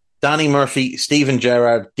 Danny Murphy, Steven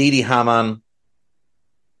Gerrard, Didi Hamann,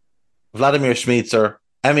 Vladimir Schmeitzer,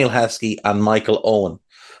 Emil Heskey, and Michael Owen.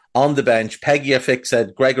 On the bench, Peggy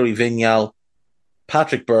Afixed, Gregory Vignal,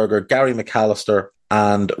 Patrick Berger, Gary McAllister,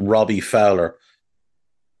 and Robbie Fowler.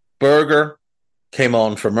 Berger came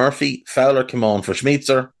on for Murphy, Fowler came on for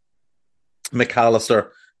Schmeitzer, McAllister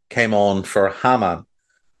came on for Hamann.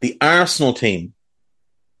 The Arsenal team,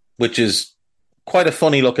 which is quite a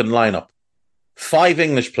funny looking lineup: 5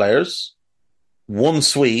 English players, 1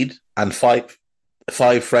 Swede, and 5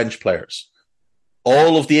 French players.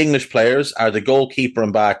 All of the English players are the goalkeeper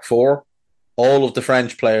and back 4. All of the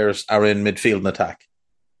French players are in midfield and attack.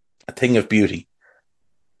 A thing of beauty.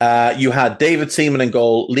 You had David Seaman in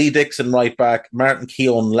goal, Lee Dixon right back, Martin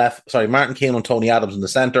Keown and Tony Adams in the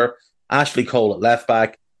centre, Ashley Cole at left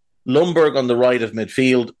back, Ljungberg on the right of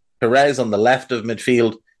midfield, Perez on the left of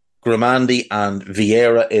midfield, Grimandi and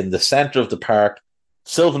Vieira in the centre of the park,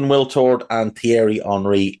 Sylvain Wiltord and Thierry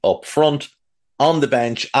Henry up front. On the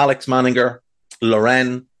bench, Alex Manninger,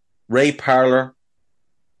 Loren, Ray Parlour,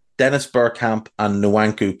 Dennis Bergkamp and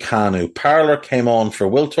Nwankwo Kanu. Parlour came on for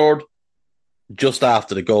Wiltord just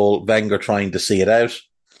after the goal, Wenger trying to see it out.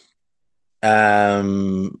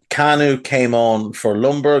 Kanu came on for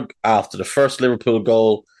Ljungberg after the first Liverpool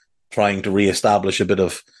goal, trying to re-establish a bit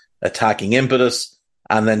of attacking impetus.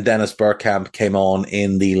 And then Dennis Bergkamp came on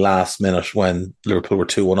in the last minute when Liverpool were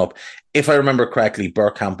 2-1 up. If I remember correctly,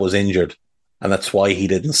 Bergkamp was injured, and that's why he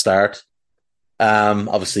didn't start.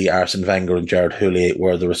 Obviously, Arsene Wenger and Gerard Houllier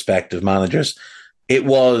were the respective managers. It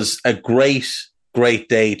was a great, great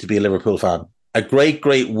day to be a Liverpool fan. A great,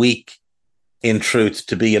 great week, in truth,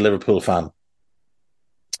 to be a Liverpool fan.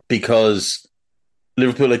 Because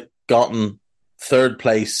Liverpool had gotten 3rd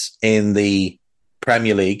place in the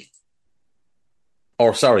Premier League.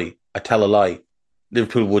 Or, sorry, I tell a lie.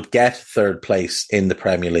 Liverpool would get 3rd place in the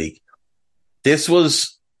Premier League. This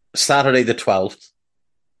was Saturday the 12th.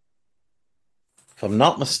 If I'm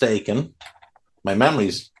not mistaken, my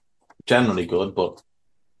memory's generally good, but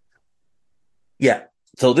yeah.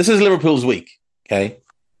 So this is Liverpool's week, okay?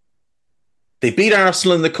 They beat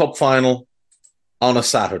Arsenal in the cup final on a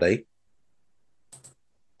Saturday.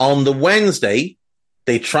 On the Wednesday,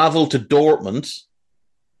 they travelled to Dortmund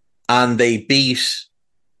and they beat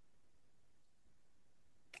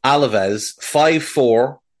Alaves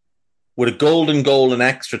 5-4 with a golden goal in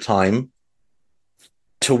extra time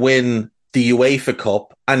to win the UEFA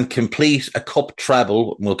Cup and complete a cup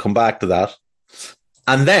treble. We'll come back to that.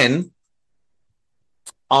 And then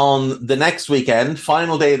on the next weekend,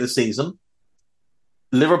 final day of the season,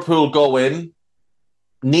 Liverpool go in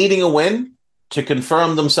needing a win to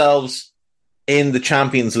confirm themselves in the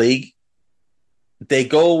Champions League. They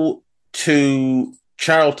go to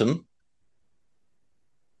Charlton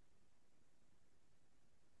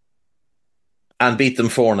and beat them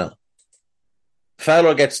 4-0.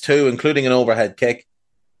 Fowler gets 2, including an overhead kick.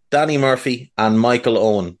 Danny Murphy and Michael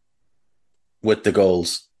Owen with the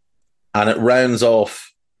goals. And it rounds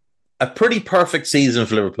off a pretty perfect season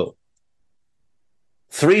for Liverpool.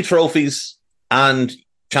 3 trophies and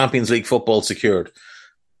Champions League football secured.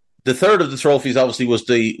 The third of the trophies, obviously, was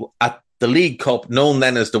at the League Cup, known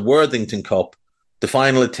then as the Worthington Cup. The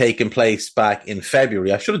final had taken place back in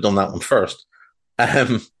February. I should have done that one first.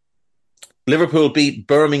 Liverpool beat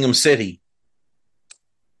Birmingham City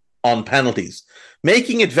on penalties,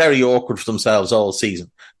 making it very awkward for themselves all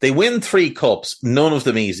season. They win 3 cups, none of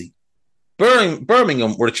them easy.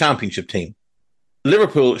 Birmingham were a championship team.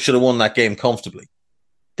 Liverpool should have won that game comfortably.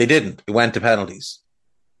 They didn't. It went to penalties.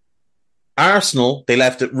 Arsenal, they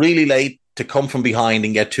left it really late to come from behind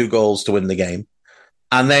and get 2 goals to win the game.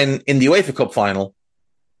 And then in the UEFA Cup final,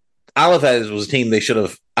 Alaves was a team they should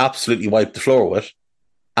have absolutely wiped the floor with.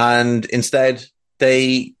 And instead,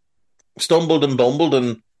 they stumbled and bumbled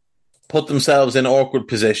and put themselves in awkward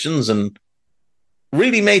positions and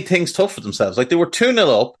really made things tough for themselves. Like, they were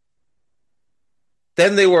 2-0 up,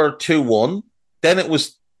 then they were 2-1, then it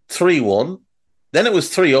was 3-1, then it was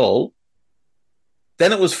 3-3,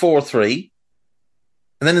 then it was 4-3,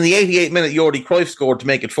 And then in the 88th minute, Jordi Cruyff scored to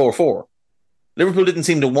make it 4-4. Liverpool didn't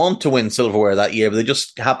seem to want to win silverware that year, but they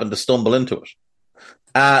just happened to stumble into it.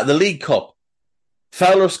 The League Cup.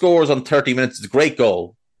 Fowler scores on 30 minutes. It's a great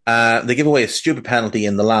goal. They give away a stupid penalty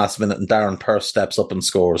in the last minute, and Darren Purse steps up and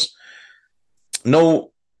scores.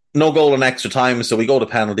 No goal in extra time, so we go to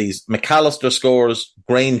penalties. McAllister scores.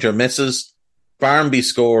 Granger misses. Barmby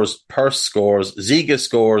scores. Purse scores. Ziga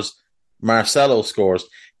scores. Marcelo scores.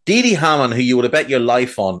 Didi Hamann, who you would have bet your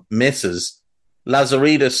life on, misses.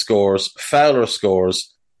 Lazaridis scores. Fowler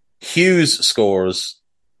scores. Hughes scores.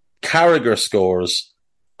 Carragher scores.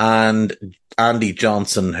 And Andy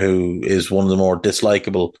Johnson, who is one of the more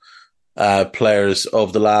dislikable players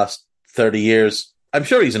of the last 30 years. I'm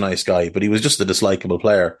sure he's a nice guy, but he was just a dislikable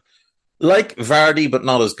player. Like Vardy, but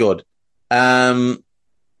not as good.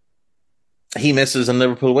 He misses and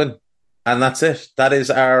Liverpool win. And that's it. That is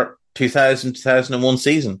our 2000-2001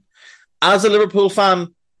 season. As a Liverpool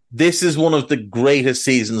fan, this is one of the greatest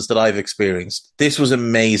seasons that I've experienced. This was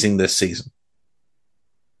amazing this season.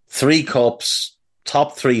 3 cups,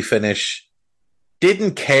 top 3 finish.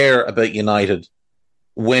 Didn't care about United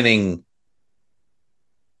winning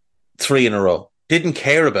 3 in a row. Didn't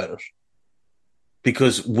care about it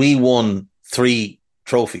because we won 3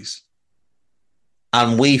 trophies.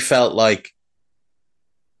 And we felt like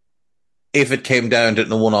if it came down to it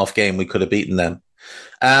in a one-off game, we could have beaten them.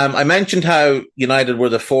 I mentioned how United were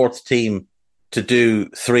the 4th team to do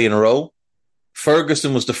 3 in a row.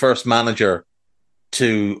 Ferguson was the first manager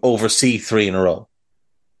to oversee 3 in a row.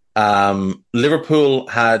 Liverpool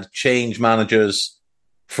had changed managers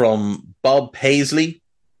from Bob Paisley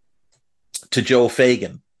to Joe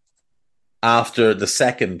Fagan after the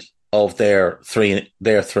second of their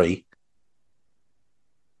three.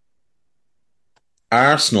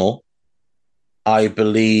 Arsenal, I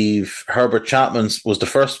believe Herbert Chapman's was the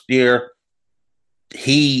first year.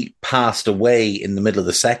 He passed away in the middle of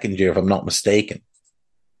the second year, if I'm not mistaken.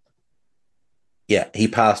 Yeah, he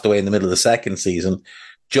passed away in the middle of the second season.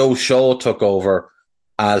 Joe Shaw took over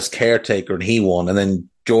as caretaker and he won. And then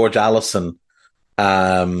George Allison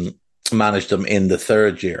managed them in the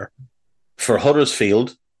third year. For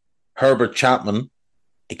Huddersfield, Herbert Chapman,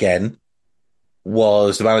 again,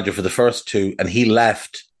 was the manager for the first 2, and he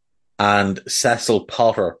left, and Cecil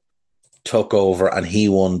Potter took over, and he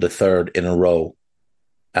won the 3rd in a row.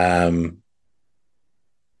 Chapman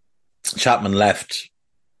left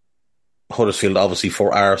Huddersfield, obviously,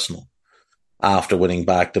 for Arsenal after winning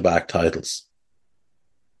back-to-back titles.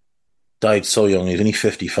 Died so young, he was only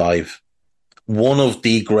 55. One of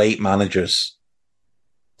the great managers.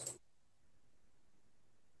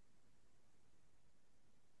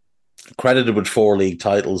 Credited with 4 league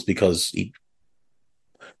titles because he's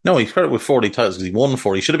credited with 4 league titles because he won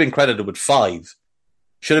 4. He should have been credited with 5.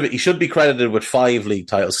 He should be credited with 5 league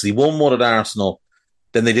titles because he won 1 at Arsenal,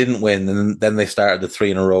 then they didn't win, and then they started the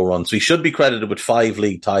 3 in a row run. So he should be credited with 5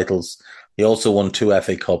 league titles. He also won 2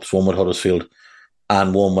 FA Cups, 1 with Huddersfield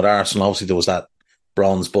and 1 with Arsenal. Obviously, there was that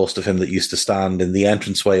bronze bust of him that used to stand in the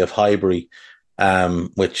entranceway of Highbury,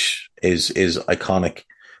 which is iconic.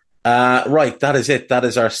 Right, that is it. That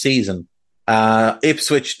is our season.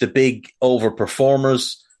 Ipswich, the big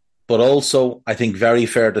overperformers, but also I think very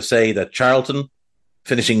fair to say that Charlton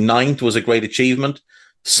finishing 9th was a great achievement.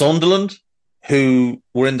 Sunderland, who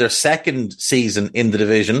were in their 2nd season in the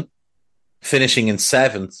division, finishing in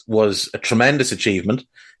 7th was a tremendous achievement,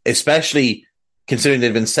 especially considering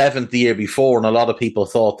they'd been 7th the year before, and a lot of people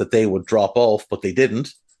thought that they would drop off, but they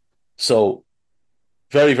didn't. So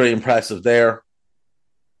very, very impressive there.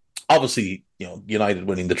 Obviously, United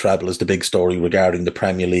winning the treble is the big story regarding the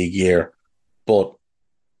Premier League year, but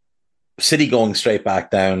City going straight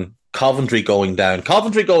back down, Coventry going down.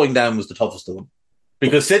 Coventry going down was the toughest of them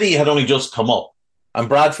because City had only just come up and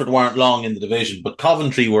Bradford weren't long in the division, but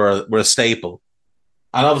Coventry were a staple.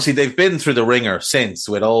 And obviously they've been through the ringer since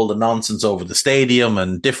with all the nonsense over the stadium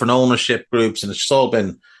and different ownership groups, and it's all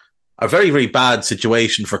been a very, very bad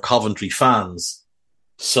situation for Coventry fans.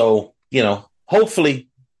 So, hopefully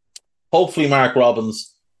Mark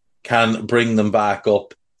Robbins can bring them back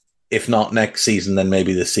up. If not next season, then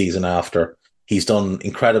maybe the season after. He's done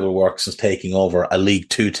incredible work since taking over a League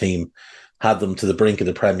 2 team, had them to the brink of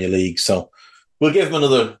the Premier League. So we'll give him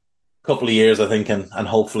another couple of years, I think, and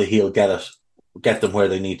hopefully he'll get them where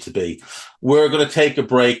they need to be. We're going to take a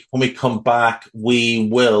break. When we come back, we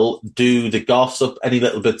will do the gossip, any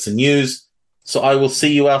little bits of news. So I will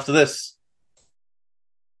see you after this.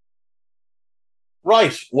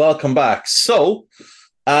 Right, welcome back. So,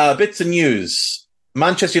 bits of news.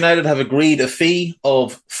 Manchester United have agreed a fee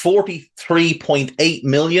of 43.8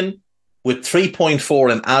 million with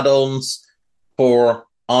 3.4 in add-ons for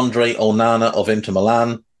Andre Onana of Inter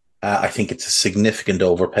Milan. I think it's a significant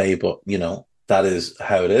overpay, but, that is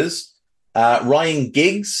how it is. Ryan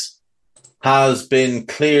Giggs has been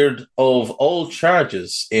cleared of all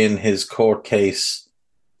charges in his court case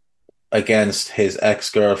against his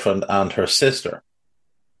ex-girlfriend and her sister.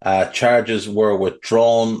 Charges were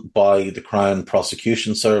withdrawn by the Crown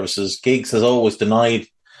Prosecution Services. Giggs has always denied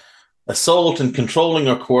assault and controlling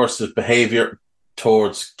or coercive behaviour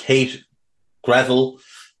towards Kate Gretel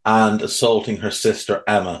and assaulting her sister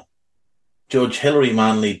Emma. Judge Hilary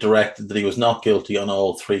Manley directed that he was not guilty on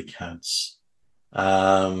all 3 counts. He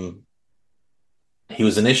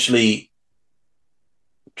was initially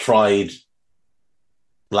tried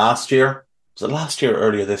last year. Was it last year or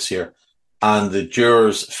earlier this year? And the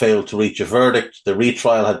jurors failed to reach a verdict. The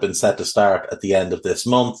retrial had been set to start at the end of this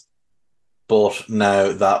month, but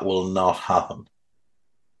now that will not happen.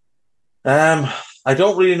 I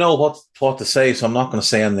don't really know what to say, so I'm not going to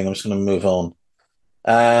say anything. I'm just going to move on.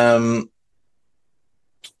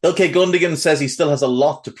 Ilkay Gundogan says he still has a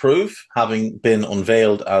lot to prove, having been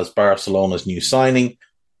unveiled as Barcelona's new signing.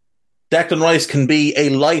 Declan Rice can be a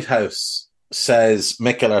lighthouse, says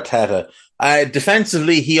Mikel Arteta.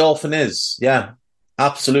 Defensively, he often is. Yeah,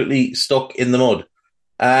 absolutely stuck in the mud.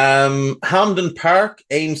 Hampden Park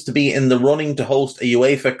aims to be in the running to host a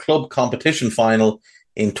UEFA club competition final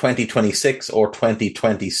in 2026 or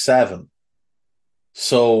 2027.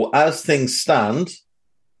 So as things stand,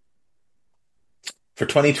 for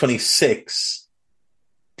 2026,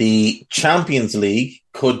 the Champions League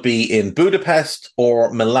could be in Budapest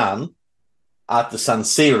or Milan at the San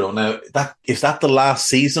Siro. Now, is that the last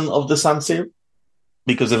season of the San Siro?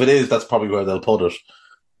 Because if it is, that's probably where they'll put it.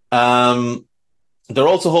 They're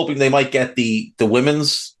also hoping they might get the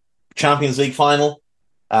Women's Champions League final.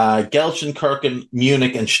 Gelsenkirchen,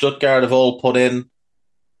 Munich and Stuttgart have all put in,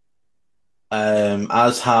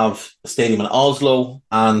 as have a stadium in Oslo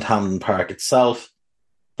and Hampden Park itself.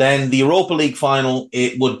 Then the Europa League final,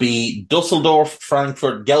 it would be Dusseldorf,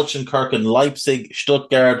 Frankfurt, Gelsenkirchen, Leipzig,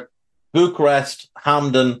 Stuttgart, Bucharest,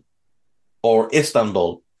 Hamden, or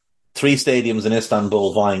Istanbul. 3 stadiums in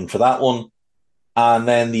Istanbul vying for that one. And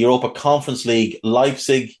then the Europa Conference League,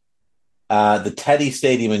 Leipzig, the Teddy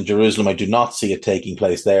Stadium in Jerusalem, I do not see it taking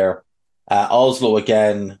place there. Oslo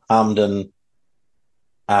again, Hamden,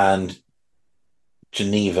 and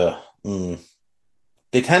Geneva.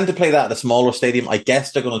 They tend to play that at a smaller stadium. I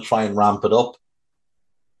guess they're going to try and ramp it up.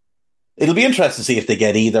 It'll be interesting to see if they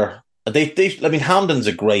get either. Hamden's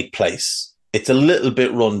a great place. It's a little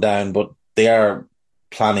bit run down, but they are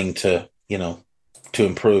planning to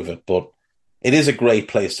improve it. But it is a great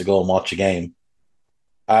place to go and watch a game.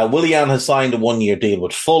 Willian has signed a 1-year deal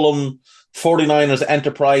with Fulham. 49ers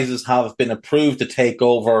Enterprises have been approved to take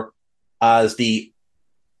over as the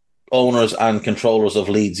owners and controllers of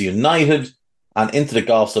Leeds United. And into the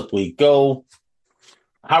gossip we go.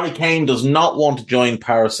 Harry Kane does not want to join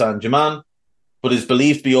Paris Saint-Germain, but is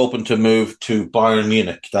believed to be open to move to Bayern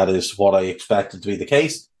Munich. That is what I expected to be the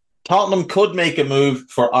case. Tottenham could make a move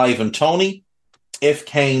for Ivan Toney if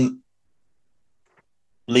Kane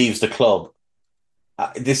leaves the club.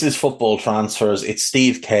 This is football transfers. It's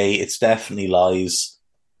Steve K. It's definitely lies.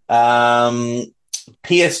 PSG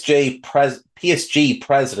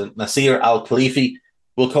president Nasser Al-Khelaifi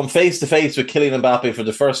will come face-to-face with Kylian Mbappe for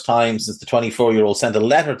the first time since the 24-year-old sent a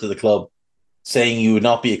letter to the club saying he would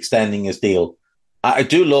not be extending his deal. I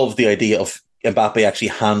do love the idea of Mbappe actually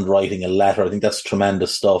handwriting a letter. I think that's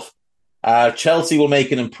tremendous stuff. Chelsea will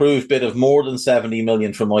make an improved bid of more than 70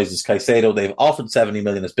 million from Moises Caicedo. They've offered 70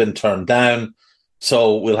 million. It's been turned down.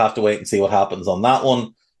 So we'll have to wait and see what happens on that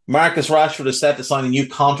one. Marcus Rashford is set to sign a new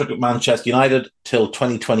contract with Manchester United till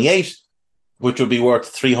 2028, which would be worth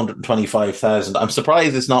 325,000. I'm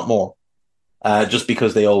surprised it's not more, just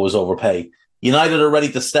because they always overpay. United are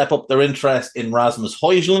ready to step up their interest in Rasmus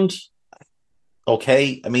Højlund.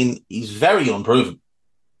 Okay, I mean, he's very unproven.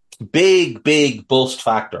 Big bust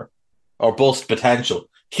factor or bust potential.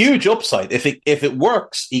 Huge upside. If it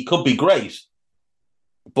works, he could be great.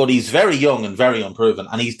 But he's very young and very unproven.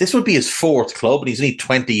 And this would be his 4th club, and he's only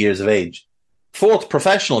 20 years of age. 4th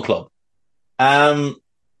professional club.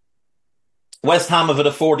 West Ham have had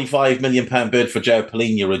a £45 million bid for João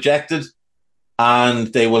Palhinha rejected,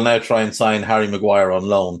 and they will now try and sign Harry Maguire on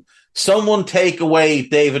loan. Someone take away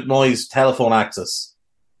David Moyes' telephone access.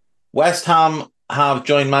 West Ham have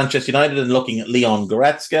joined Manchester United in looking at Leon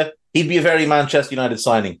Goretzka. He'd be a very Manchester United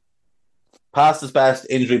signing. Past his best,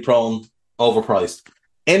 injury-prone, overpriced.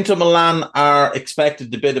 Inter Milan are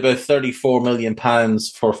expected to bid about £34 million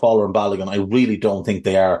for Folarin Balogun. I really don't think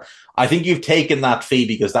they are. I think you've taken that fee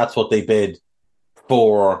because that's what they bid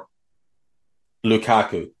for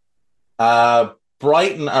Lukaku.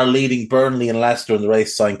 Brighton are leading Burnley and Leicester in the race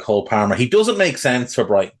to sign Cole Palmer. He doesn't make sense for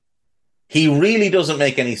Brighton. He really doesn't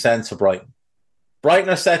make any sense for Brighton. Brighton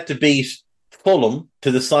are set to beat Fulham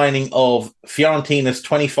to the signing of Fiorentina's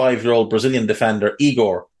 25-year-old Brazilian defender,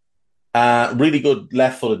 Igor. Really good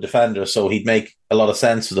left-footed defender, so he'd make a lot of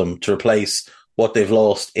sense for them to replace what they've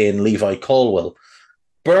lost in Levi Colwill.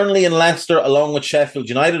 Burnley and Leicester, along with Sheffield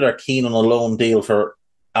United, are keen on a loan deal for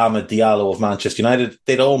Amad Diallo of Manchester United.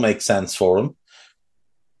 They'd all make sense for him.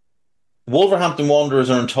 Wolverhampton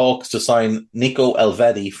Wanderers are in talks to sign Nico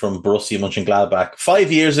Elvedi from Borussia Mönchengladbach.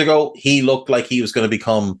 5 years ago, he looked like he was going to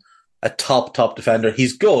become a top defender.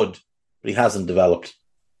 He's good, but he hasn't developed.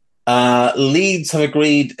 Leeds have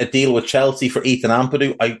agreed a deal with Chelsea for Ethan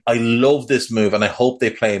Ampadu. I love this move, and I hope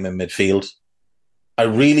they play him in midfield. I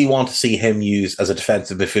really want to see him used as a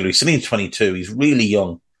defensive midfielder. He's only 22. He's really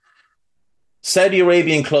young. Saudi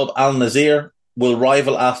Arabian club Al Nazir will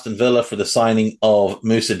rival Aston Villa for the signing of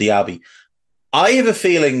Moussa Diaby. I have a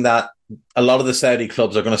feeling that a lot of the Saudi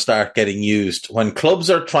clubs are going to start getting used. When clubs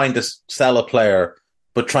are trying to sell a player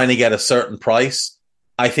but trying to get a certain price,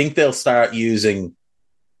 I think they'll start using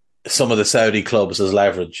some of the Saudi clubs as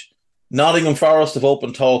leverage. Nottingham Forest have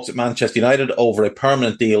opened talks at Manchester United over a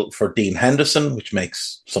permanent deal for Dean Henderson, which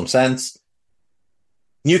makes some sense.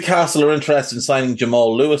 Newcastle are interested in signing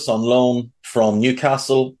Jamal Lewis on loan from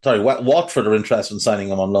Newcastle. Watford are interested in signing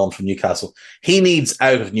him on loan from Newcastle. He needs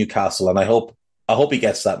out of Newcastle, and I hope he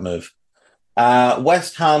gets that move.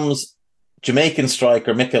 West Ham's Jamaican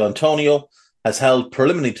striker Mikel Antonio has held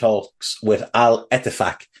preliminary talks with Al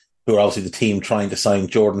Ettifaq, who are obviously the team trying to sign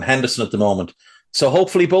Jordan Henderson at the moment. So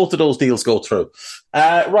hopefully both of those deals go through.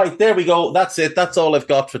 Right, there we go. That's it. That's all I've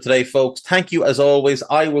got for today, folks. Thank you as always.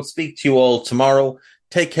 I will speak to you all tomorrow.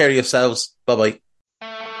 Take care of yourselves. Bye-bye.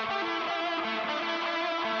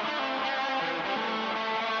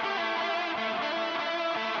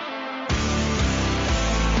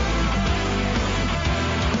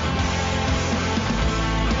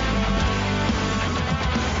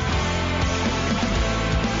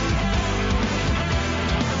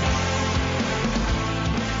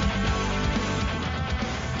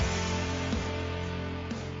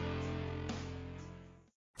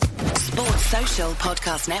 Sports Social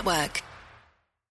Podcast Network.